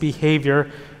inconsistent behavior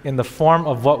in the form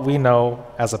of what we know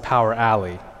as a power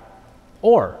alley,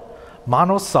 or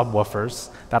mono subwoofers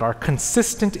that are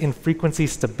consistent in frequency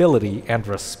stability and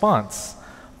response,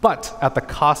 but at the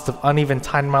cost of uneven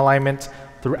time alignment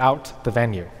throughout the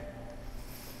venue.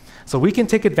 So we can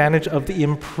take advantage of the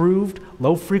improved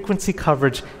low-frequency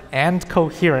coverage and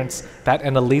coherence that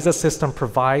an ELISA system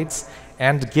provides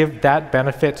and give that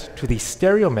benefit to the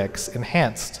stereo mix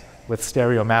enhanced with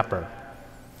Stereo Mapper.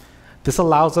 This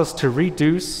allows us to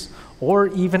reduce or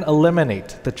even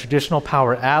eliminate the traditional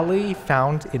power alley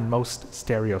found in most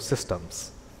stereo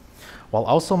systems, while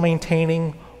also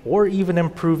maintaining or even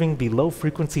improving the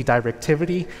low-frequency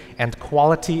directivity and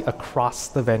quality across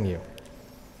the venue.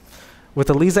 With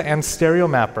ELISA and Stereo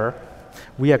Mapper,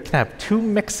 we can have two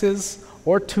mixes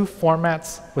or two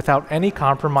formats without any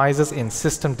compromises in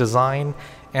system design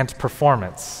and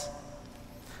performance.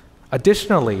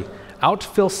 Additionally,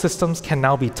 outfill systems can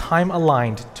now be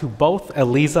time-aligned to both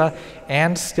ELISA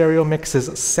and stereo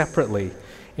mixes separately,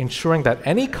 ensuring that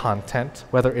any content,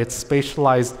 whether it's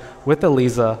spatialized with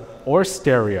ELISA or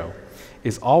stereo,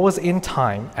 is always in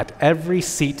time at every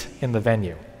seat in the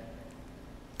venue.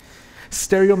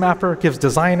 Stereo Mapper gives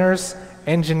designers,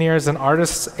 engineers, and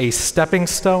artists a stepping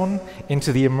stone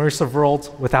into the immersive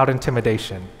world without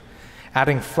intimidation,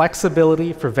 adding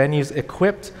flexibility for venues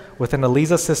equipped with an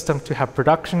ELISA system to have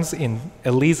productions in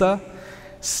ELISA,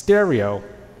 stereo,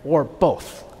 or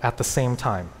both at the same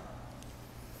time.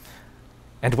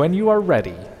 And when you are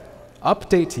ready,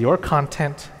 update your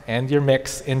content and your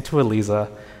mix into Eliza,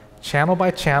 channel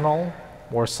by channel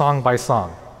or song by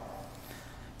song.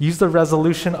 Use the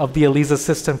resolution of the Eliza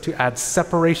system to add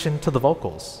separation to the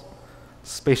vocals.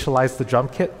 Spatialize the drum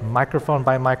kit microphone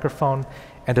by microphone,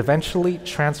 and eventually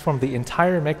transform the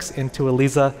entire mix into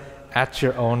Eliza at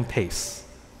your own pace.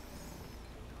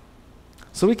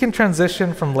 So we can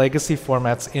transition from legacy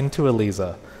formats into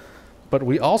Eliza, but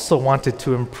we also wanted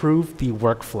to improve the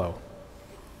workflow.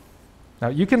 Now,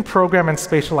 you can program and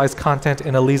spatialize content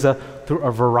in Eliza through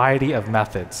a variety of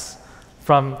methods,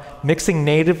 from mixing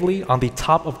natively on the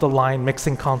top-of-the-line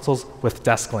mixing consoles with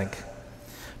DeskLink,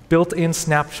 built-in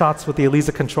snapshots with the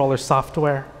Eliza controller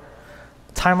software,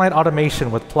 timeline automation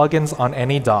with plugins on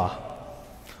any DAW,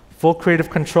 full creative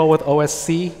control with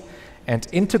OSC, and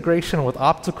integration with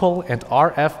optical and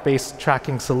RF-based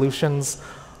tracking solutions,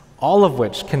 all of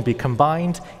which can be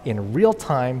combined in real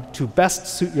time to best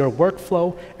suit your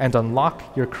workflow and unlock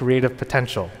your creative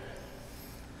potential.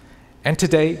 And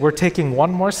today, we're taking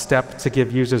one more step to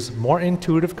give users more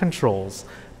intuitive controls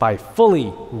by fully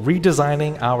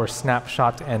redesigning our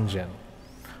Snapshot engine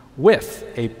with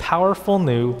a powerful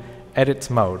new edit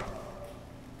mode.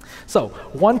 So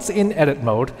once in edit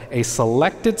mode, a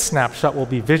selected snapshot will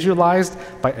be visualized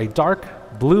by a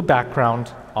dark blue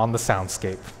background on the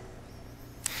soundscape.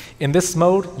 In this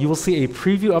mode, you will see a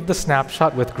preview of the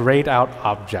snapshot with grayed out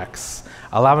objects,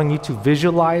 allowing you to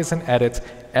visualize and edit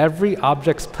every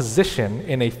object's position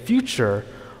in a future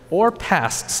or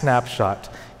past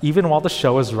snapshot, even while the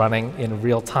show is running in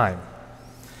real time.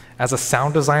 As a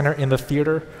sound designer in the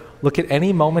theater, look at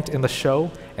any moment in the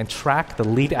show and track the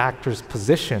lead actor's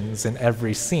positions in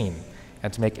every scene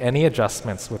and make any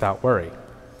adjustments without worry.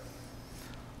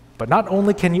 But not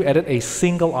only can you edit a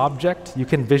single object, you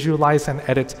can visualize and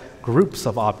edit groups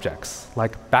of objects,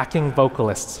 like backing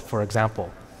vocalists, for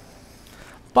example.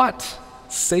 But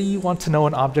say you want to know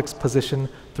an object's position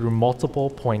through multiple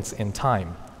points in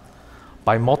time.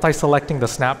 By multi-selecting the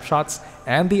snapshots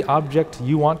and the object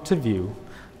you want to view,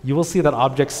 you will see that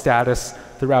object status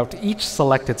throughout each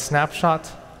selected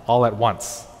snapshot all at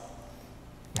once.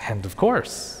 And of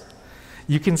course,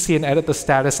 you can see and edit the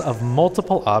status of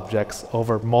multiple objects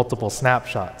over multiple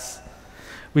snapshots.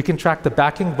 We can track the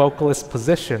backing vocalist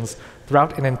positions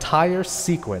throughout an entire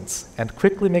sequence and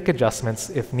quickly make adjustments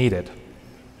if needed.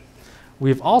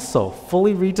 We've also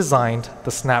fully redesigned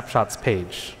the snapshots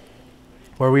page,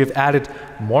 where we have added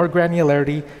more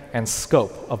granularity and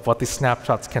scope of what the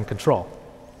snapshots can control.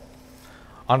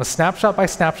 On a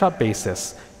snapshot-by-snapshot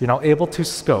basis, you're now able to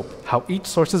scope how each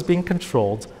source is being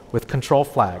controlled with control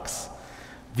flags,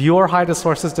 view or hide a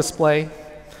source's display,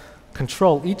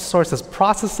 control each source's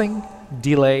processing,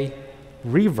 delay,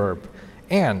 reverb,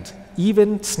 and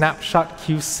even snapshot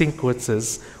queue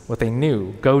sequences with a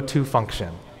new go-to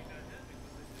function.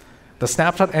 The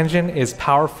Snapshot engine is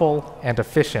powerful and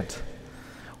efficient.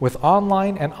 With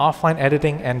online and offline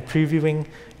editing and previewing,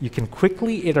 you can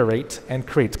quickly iterate and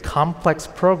create complex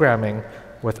programming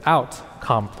without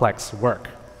complex work,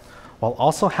 while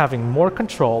also having more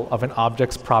control of an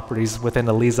object's properties within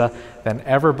Eliza than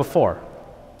ever before.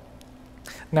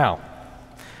 Now,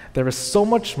 there is so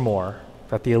much more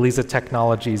that the Eliza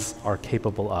technologies are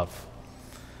capable of.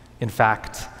 In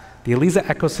fact, the Eliza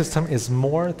ecosystem is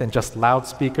more than just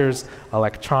loudspeakers,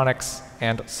 electronics,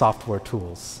 and software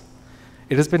tools.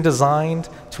 It has been designed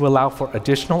to allow for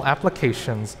additional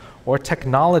applications or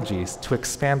technologies to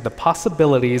expand the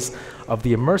possibilities of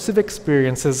the immersive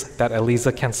experiences that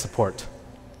Eliza can support.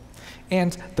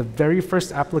 And the very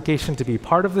first application to be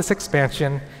part of this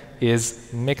expansion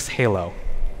is MixHalo.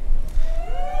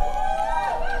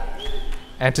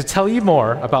 And to tell you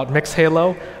more about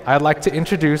MixHalo, I'd like to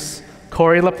introduce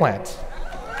Corey LaPlante.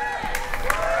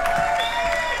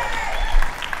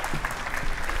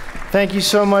 Thank you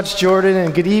so much, Jordan,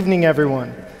 and good evening,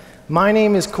 everyone. My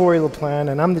name is Corey LaPlante,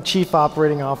 and I'm the Chief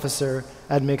Operating Officer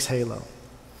at MixHalo.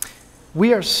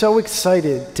 We are so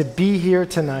excited to be here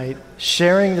tonight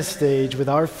sharing the stage with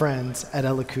our friends at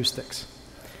L-Acoustics.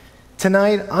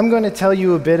 Tonight, I'm going to tell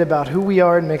you a bit about who we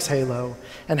are at MixHalo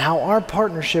and how our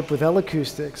partnership with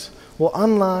L-Acoustics will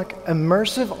unlock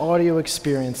immersive audio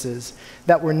experiences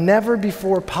that were never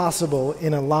before possible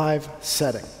in a live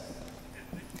setting.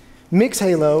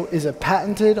 MixHalo is a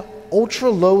patented,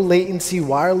 ultra-low latency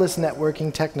wireless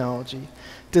networking technology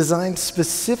designed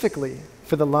specifically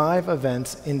for the live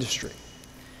events industry.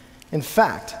 In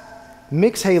fact,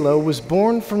 MixHalo was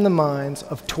born from the minds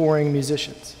of touring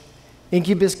musicians,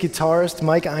 Incubus guitarist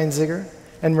Mike Einziger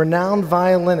and renowned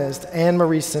violinist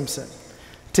Anne-Marie Simpson.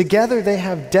 Together, they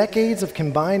have decades of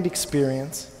combined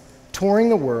experience touring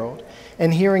the world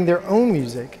and hearing their own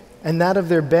music and that of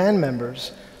their band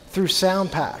members through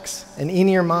sound packs and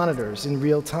in-ear monitors in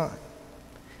real time.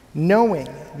 Knowing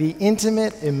the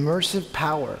intimate, immersive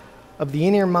power of the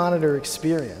in-ear monitor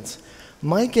experience,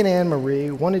 Mike and Anne-Marie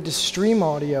wanted to stream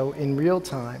audio in real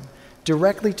time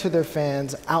directly to their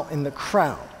fans out in the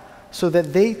crowd so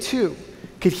that they too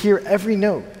could hear every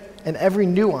note and every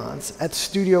nuance at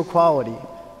studio quality,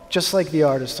 just like the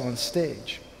artist on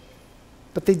stage.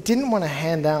 But they didn't want to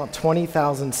hand out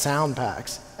 20,000 sound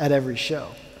packs at every show.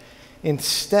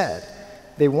 Instead,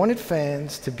 they wanted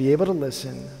fans to be able to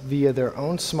listen via their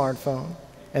own smartphone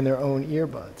and their own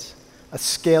earbuds, a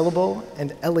scalable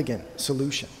and elegant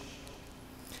solution.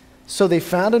 So they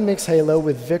founded MixHalo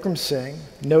with Vikram Singh,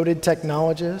 noted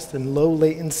technologist and low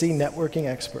latency networking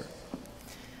expert.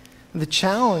 The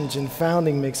challenge in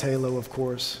founding MixHalo, of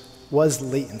course, was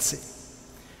latency.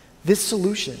 This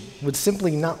solution would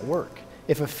simply not work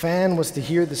if a fan was to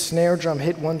hear the snare drum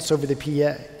hit once over the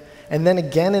PA, and then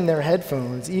again in their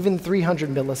headphones, even 300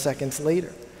 milliseconds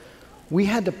later. We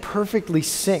had to perfectly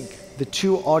sync the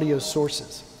two audio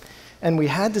sources, and we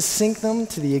had to sync them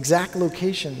to the exact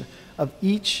location of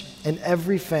each and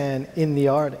every fan in the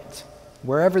audience,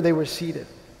 wherever they were seated.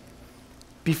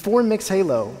 Before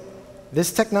MixHalo,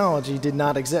 this technology did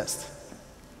not exist,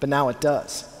 but now it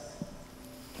does.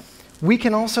 We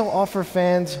can also offer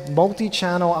fans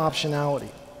multi-channel optionality.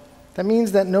 That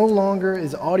means that no longer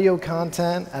is audio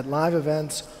content at live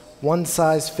events one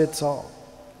size fits all.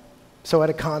 So at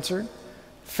a concert,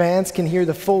 fans can hear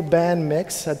the full band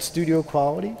mix at studio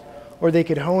quality, or they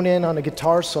could hone in on a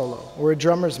guitar solo or a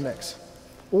drummer's mix.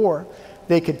 Or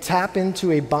they could tap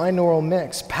into a binaural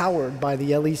mix powered by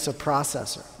the L-Acoustics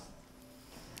processor.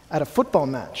 At a football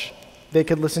match, they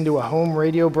could listen to a home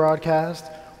radio broadcast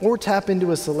or tap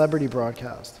into a celebrity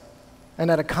broadcast.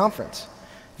 And at a conference,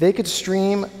 they could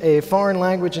stream a foreign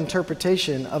language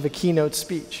interpretation of a keynote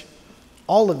speech.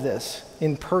 All of this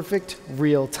in perfect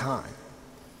real time.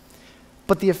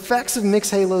 But the effects of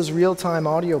MixHalo's real-time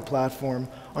audio platform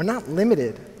are not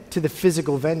limited to the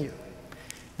physical venue.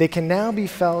 They can now be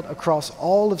felt across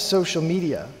all of social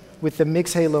media with the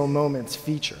MixHalo Moments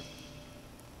feature.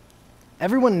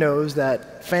 Everyone knows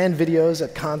that fan videos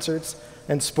at concerts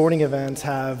and sporting events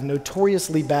have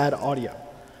notoriously bad audio.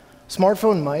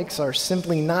 Smartphone mics are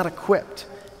simply not equipped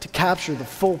to capture the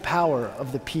full power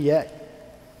of the PA.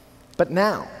 But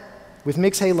now, with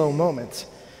MixHalo Moments,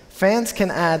 fans can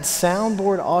add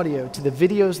soundboard audio to the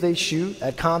videos they shoot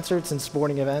at concerts and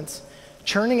sporting events,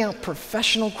 churning out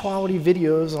professional quality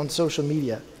videos on social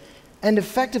media, and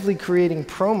effectively creating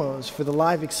promos for the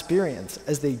live experience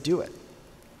as they do it.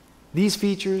 These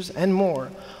features and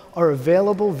more are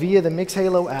available via the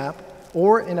MixHalo app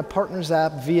or in a partner's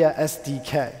app via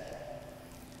SDK.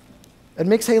 At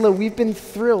MixHalo, we've been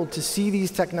thrilled to see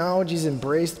these technologies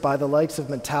embraced by the likes of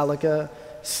Metallica,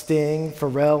 Sting,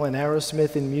 Pharrell, and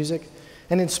Aerosmith in music,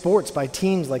 and in sports by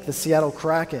teams like the Seattle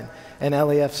Kraken and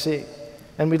LAFC.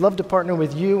 And we'd love to partner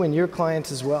with you and your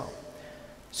clients as well.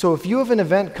 So if you have an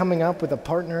event coming up with a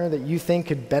partner that you think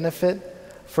could benefit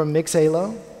from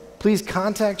MixHalo, please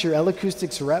contact your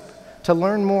L-Acoustics rep to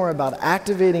learn more about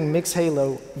activating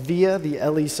MixHalo via the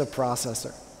L-Acoustics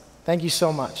processor. Thank you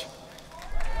so much.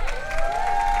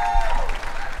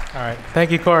 All right,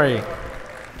 thank you, Corey.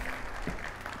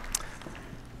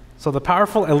 So the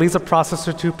powerful L-Acoustics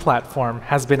Processor 2 platform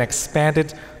has been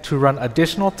expanded to run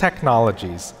additional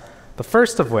technologies, the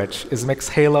first of which is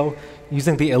MixHalo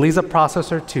using the L-Acoustics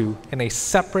Processor 2 in a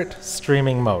separate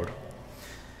streaming mode.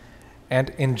 And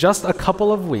in just a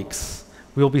couple of weeks,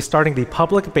 we will be starting the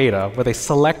public beta with a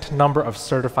select number of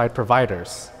certified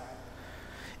providers.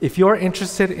 If you're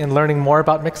interested in learning more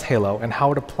about MixHalo and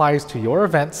how it applies to your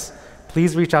events,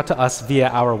 please reach out to us via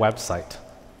our website.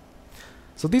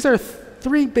 So these are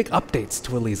three big updates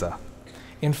to L-Acoustics.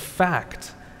 In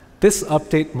fact, this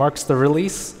update marks the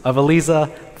release of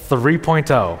L-Acoustics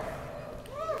 3.0.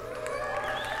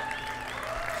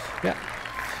 Yeah.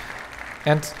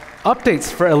 And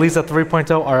updates for L-Acoustics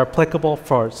 3.0 are applicable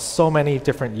for so many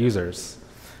different users.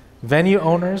 Venue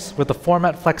owners with the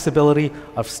format flexibility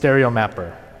of Stereo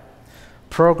Mapper.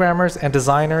 Programmers and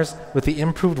designers with the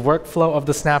improved workflow of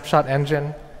the Snapshot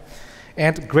engine,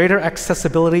 and greater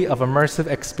accessibility of immersive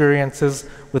experiences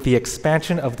with the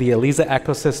expansion of the L-Acoustics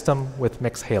ecosystem with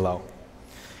MixHalo.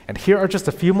 And here are just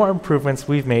a few more improvements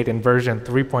we've made in version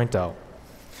 3.0.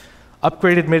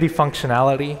 Upgraded MIDI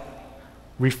functionality,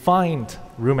 refined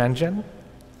room engine,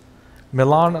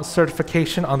 Milan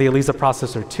certification on the L-Acoustics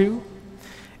Processor 2,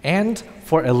 and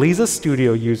for L-Acoustics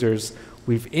Studio users,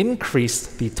 we've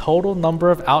increased the total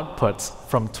number of outputs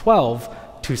from 12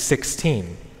 to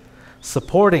 16.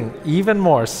 supporting even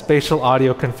more spatial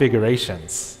audio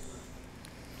configurations.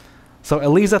 So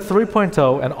ELIZA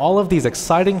 3.0 and all of these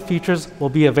exciting features will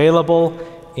be available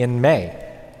in May.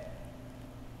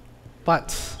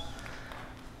 But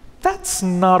that's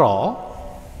not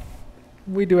all.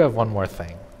 We do have one more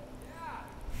thing.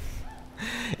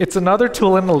 It's another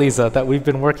tool in ELIZA that we've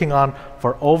been working on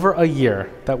for over a year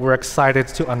that we're excited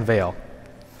to unveil.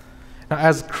 Now,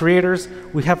 as creators,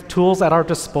 we have tools at our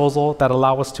disposal that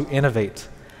allow us to innovate,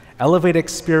 elevate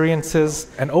experiences,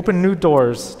 and open new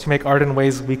doors to make art in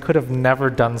ways we could have never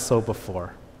done so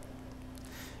before.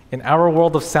 In our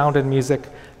world of sound and music,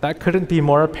 that couldn't be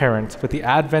more apparent with the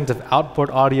advent of outboard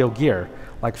audio gear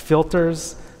like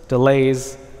filters,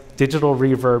 delays, digital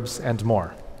reverbs, and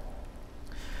more.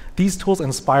 These tools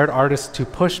inspired artists to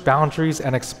push boundaries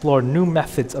and explore new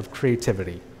methods of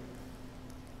creativity.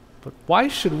 But why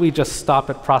should we just stop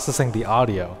at processing the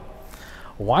audio?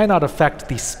 Why not affect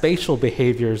the spatial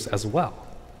behaviors as well?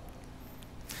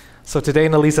 So today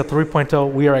in ELIZA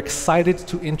 3.0, we are excited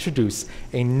to introduce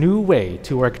a new way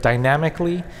to work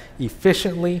dynamically,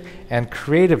 efficiently, and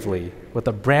creatively with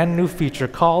a brand new feature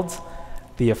called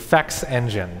the Effects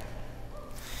Engine.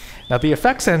 Now, the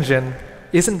Effects Engine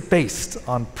isn't based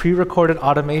on pre-recorded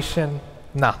automation.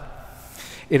 Nah.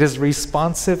 It is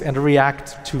responsive and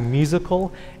react to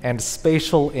musical and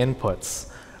spatial inputs,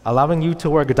 allowing you to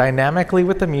work dynamically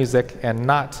with the music and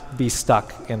not be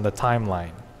stuck in the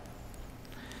timeline.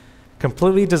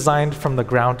 Completely designed from the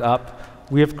ground up,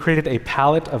 we have created a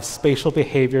palette of spatial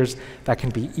behaviors that can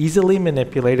be easily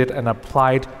manipulated and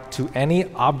applied to any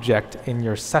object in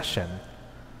your session,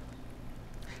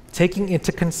 taking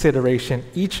into consideration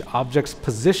each object's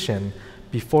position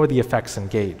before the effects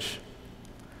engage.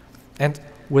 And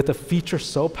with a feature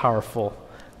so powerful,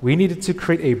 we needed to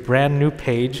create a brand new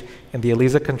page in the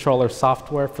ELIZA controller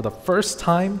software for the first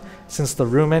time since the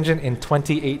Room Engine in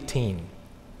 2018.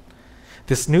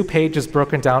 This new page is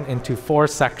broken down into 4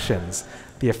 sections: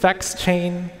 the effects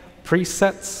chain,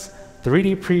 presets,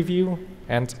 3D preview,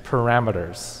 and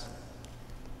parameters.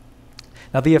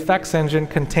 Now, the effects engine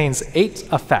contains 8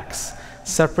 effects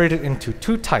separated into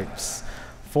 2 types,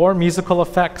 4 musical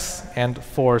effects and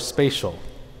 4 spatial.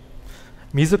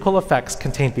 Musical effects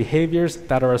contain behaviors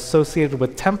that are associated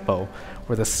with tempo,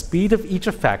 where the speed of each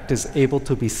effect is able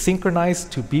to be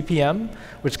synchronized to BPM,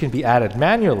 which can be added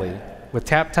manually with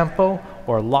tap tempo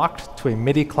or locked to a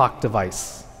MIDI clock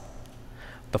device.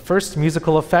 The first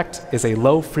musical effect is a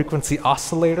low-frequency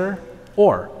oscillator,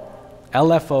 or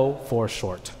LFO for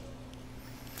short.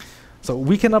 So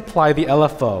we can apply the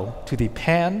LFO to the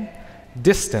pan,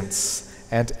 distance,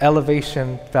 and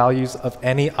elevation values of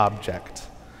any object.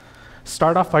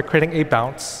 Start off by creating a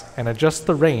bounce and adjust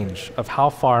the range of how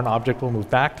far an object will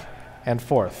move back and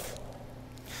forth.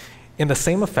 In the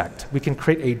same effect, we can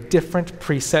create a different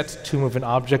preset to move an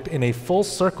object in a full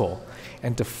circle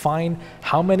and define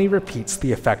how many repeats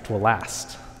the effect will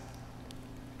last.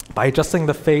 By adjusting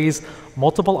the phase,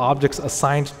 multiple objects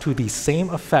assigned to the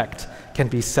same effect can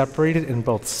be separated in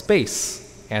both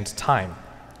space and time.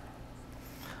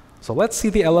 So let's see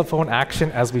the LFO in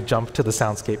action as we jump to the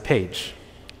soundscape page.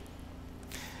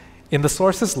 In the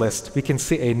sources list, we can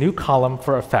see a new column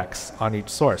for effects on each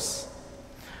source.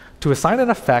 To assign an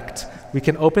effect, we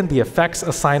can open the Effects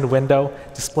Assigned window,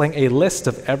 displaying a list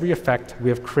of every effect we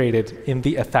have created in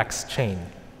the effects chain.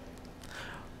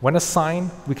 When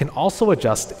assigned, we can also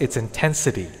adjust its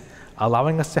intensity,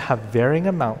 allowing us to have varying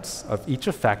amounts of each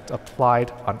effect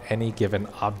applied on any given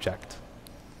object.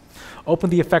 Open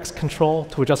the effects control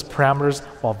to adjust parameters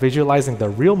while visualizing the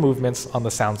real movements on the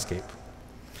soundscape.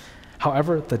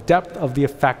 However, the depth of the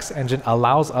effects engine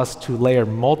allows us to layer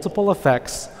multiple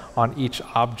effects on each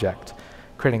object,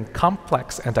 creating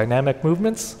complex and dynamic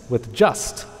movements with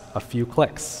just a few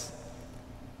clicks.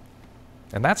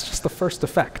 And that's just the first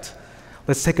effect.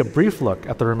 Let's take a brief look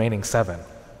at the remaining 7.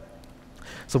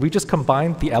 So we just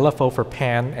combined the LFO for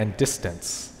pan and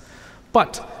distance.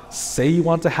 But say you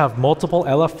want to have multiple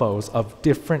LFOs of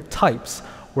different types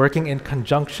working in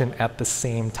conjunction at the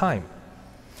same time.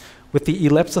 With the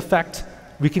ellipse effect,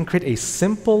 we can create a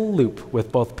simple loop with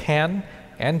both pan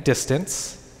and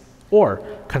distance, or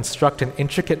construct an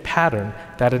intricate pattern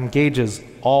that engages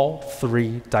all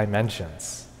 3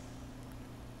 dimensions.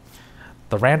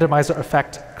 The randomizer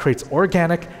effect creates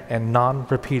organic and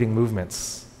non-repeating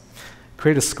movements.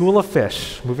 Create a school of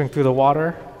fish moving through the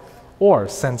water, or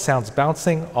send sounds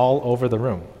bouncing all over the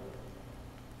room.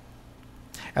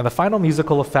 And the final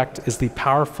musical effect is the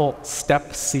powerful step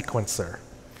sequencer.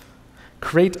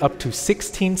 Create up to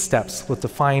 16 steps with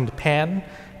defined pan,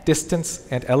 distance,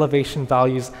 and elevation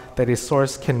values that a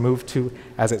source can move to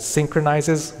as it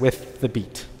synchronizes with the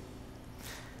beat.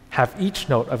 Have each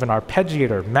note of an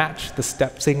arpeggiator match the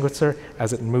step sequencer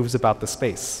as it moves about the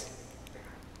space.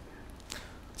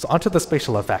 So onto the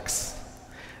spatial effects.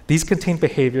 These contain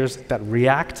behaviors that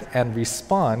react and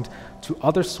respond to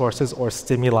other sources or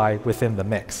stimuli within the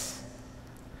mix.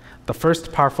 The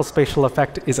first powerful spatial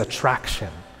effect is attraction.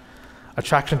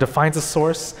 Attraction defines a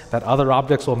source that other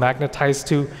objects will magnetize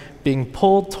to, being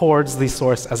pulled towards the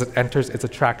source as it enters its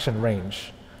attraction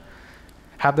range.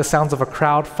 Have the sounds of a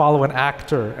crowd follow an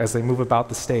actor as they move about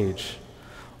the stage.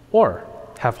 Or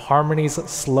have harmonies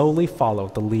slowly follow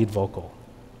the lead vocal.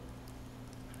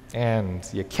 And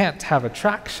you can't have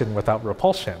attraction without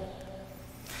repulsion.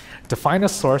 Define a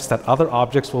source that other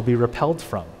objects will be repelled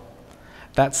from.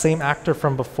 That same actor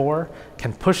from before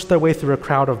can push their way through a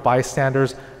crowd of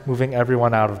bystanders, moving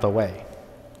everyone out of the way.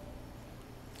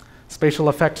 Spatial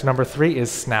effect number 3 is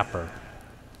snapper.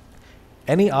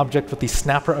 Any object with the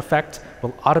snapper effect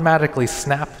will automatically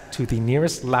snap to the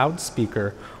nearest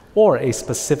loudspeaker or a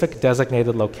specific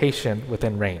designated location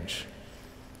within range.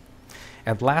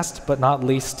 And last but not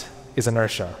least is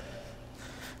inertia.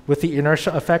 With the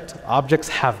inertia effect, objects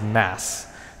have mass,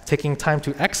 taking time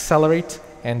to accelerate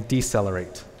and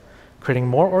decelerate, creating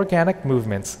more organic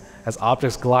movements as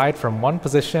objects glide from one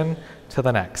position to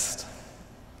the next.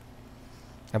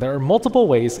 And there are multiple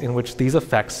ways in which these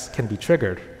effects can be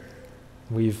triggered.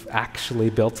 We've actually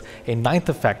built a 9th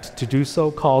effect to do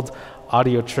so called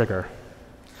audio trigger.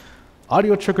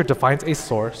 Audio trigger defines a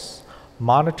source,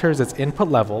 monitors its input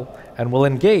level, and will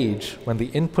engage when the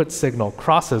input signal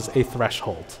crosses a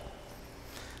threshold.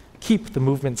 Keep the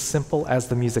movement simple as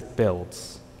the music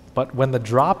builds, but when the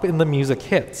drop in the music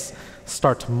hits,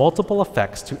 start multiple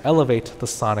effects to elevate the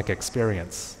sonic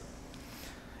experience.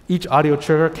 Each audio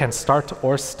trigger can start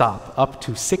or stop up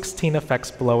to 16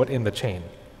 effects below it in the chain.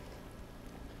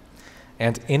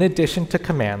 And in addition to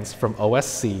commands from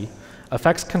OSC,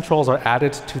 effects controls are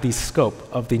added to the scope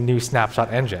of the new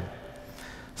Snapshot engine.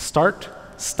 Start,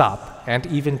 stop, and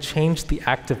even change the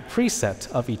active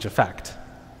preset of each effect.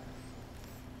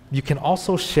 You can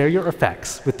also share your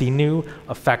effects with the new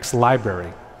effects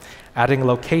library, adding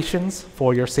locations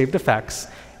for your saved effects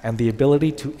and the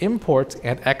ability to import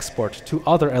and export to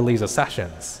other ELIZA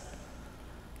sessions.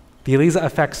 The ELIZA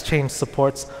effects chain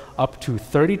supports up to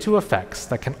 32 effects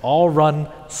that can all run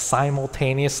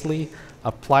simultaneously,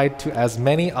 applied to as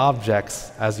many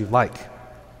objects as you like.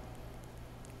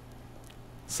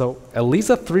 So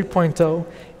ELIZA 3.0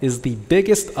 is the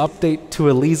biggest update to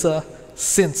ELIZA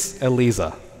since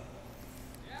ELIZA.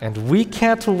 And we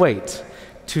can't wait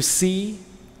to see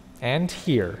and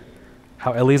hear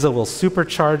how ELIZA will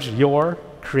supercharge your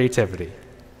creativity.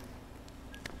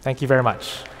 Thank you very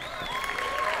much.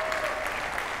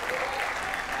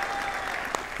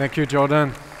 Thank you,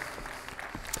 Jordan.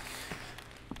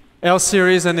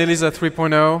 L-Series and ELIZA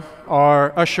 3.0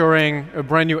 are ushering a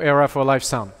brand new era for live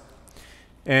sound.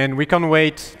 And we can't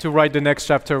wait to write the next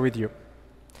chapter with you.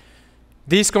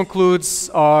 This concludes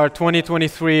our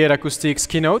 2023 L-Acoustics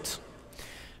keynote.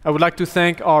 I would like to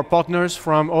thank our partners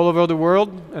from all over the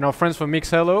world and our friends from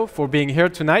MixHalo for being here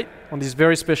tonight on this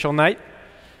very special night.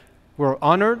 We're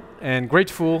honored and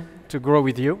grateful to grow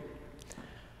with you.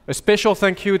 A special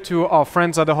thank you to our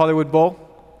friends at the Hollywood Bowl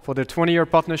for their 20-year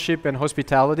partnership and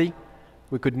hospitality.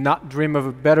 We could not dream of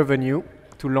a better venue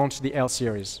to launch the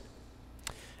L-Series.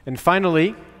 And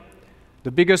finally,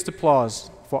 the biggest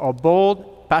applause for our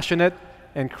bold, passionate,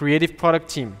 and creative product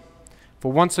team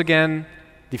for once again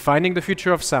defining the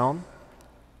future of sound,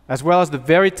 as well as the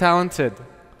very talented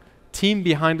team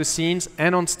behind the scenes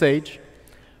and on stage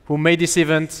who made this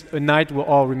event a night we'll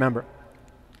all remember.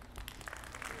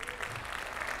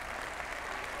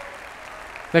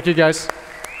 Thank you, guys.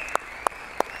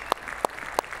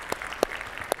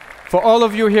 For all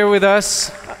of you here with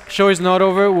us, show is not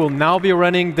over. We'll now be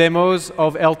running demos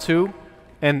of L2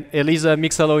 and ELIZA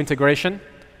MixHalo integration.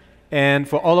 And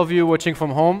for all of you watching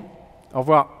from home, au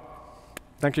revoir.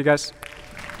 Thank you, guys.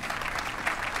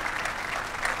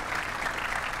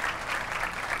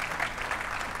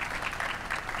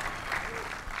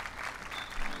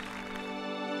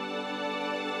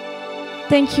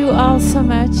 Thank you all so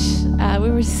much. We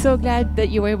were so glad that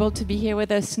you were able to be here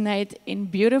with us tonight in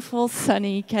beautiful,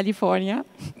 sunny California.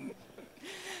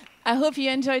 I hope you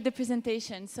enjoyed the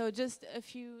presentation. So just a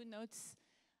few notes.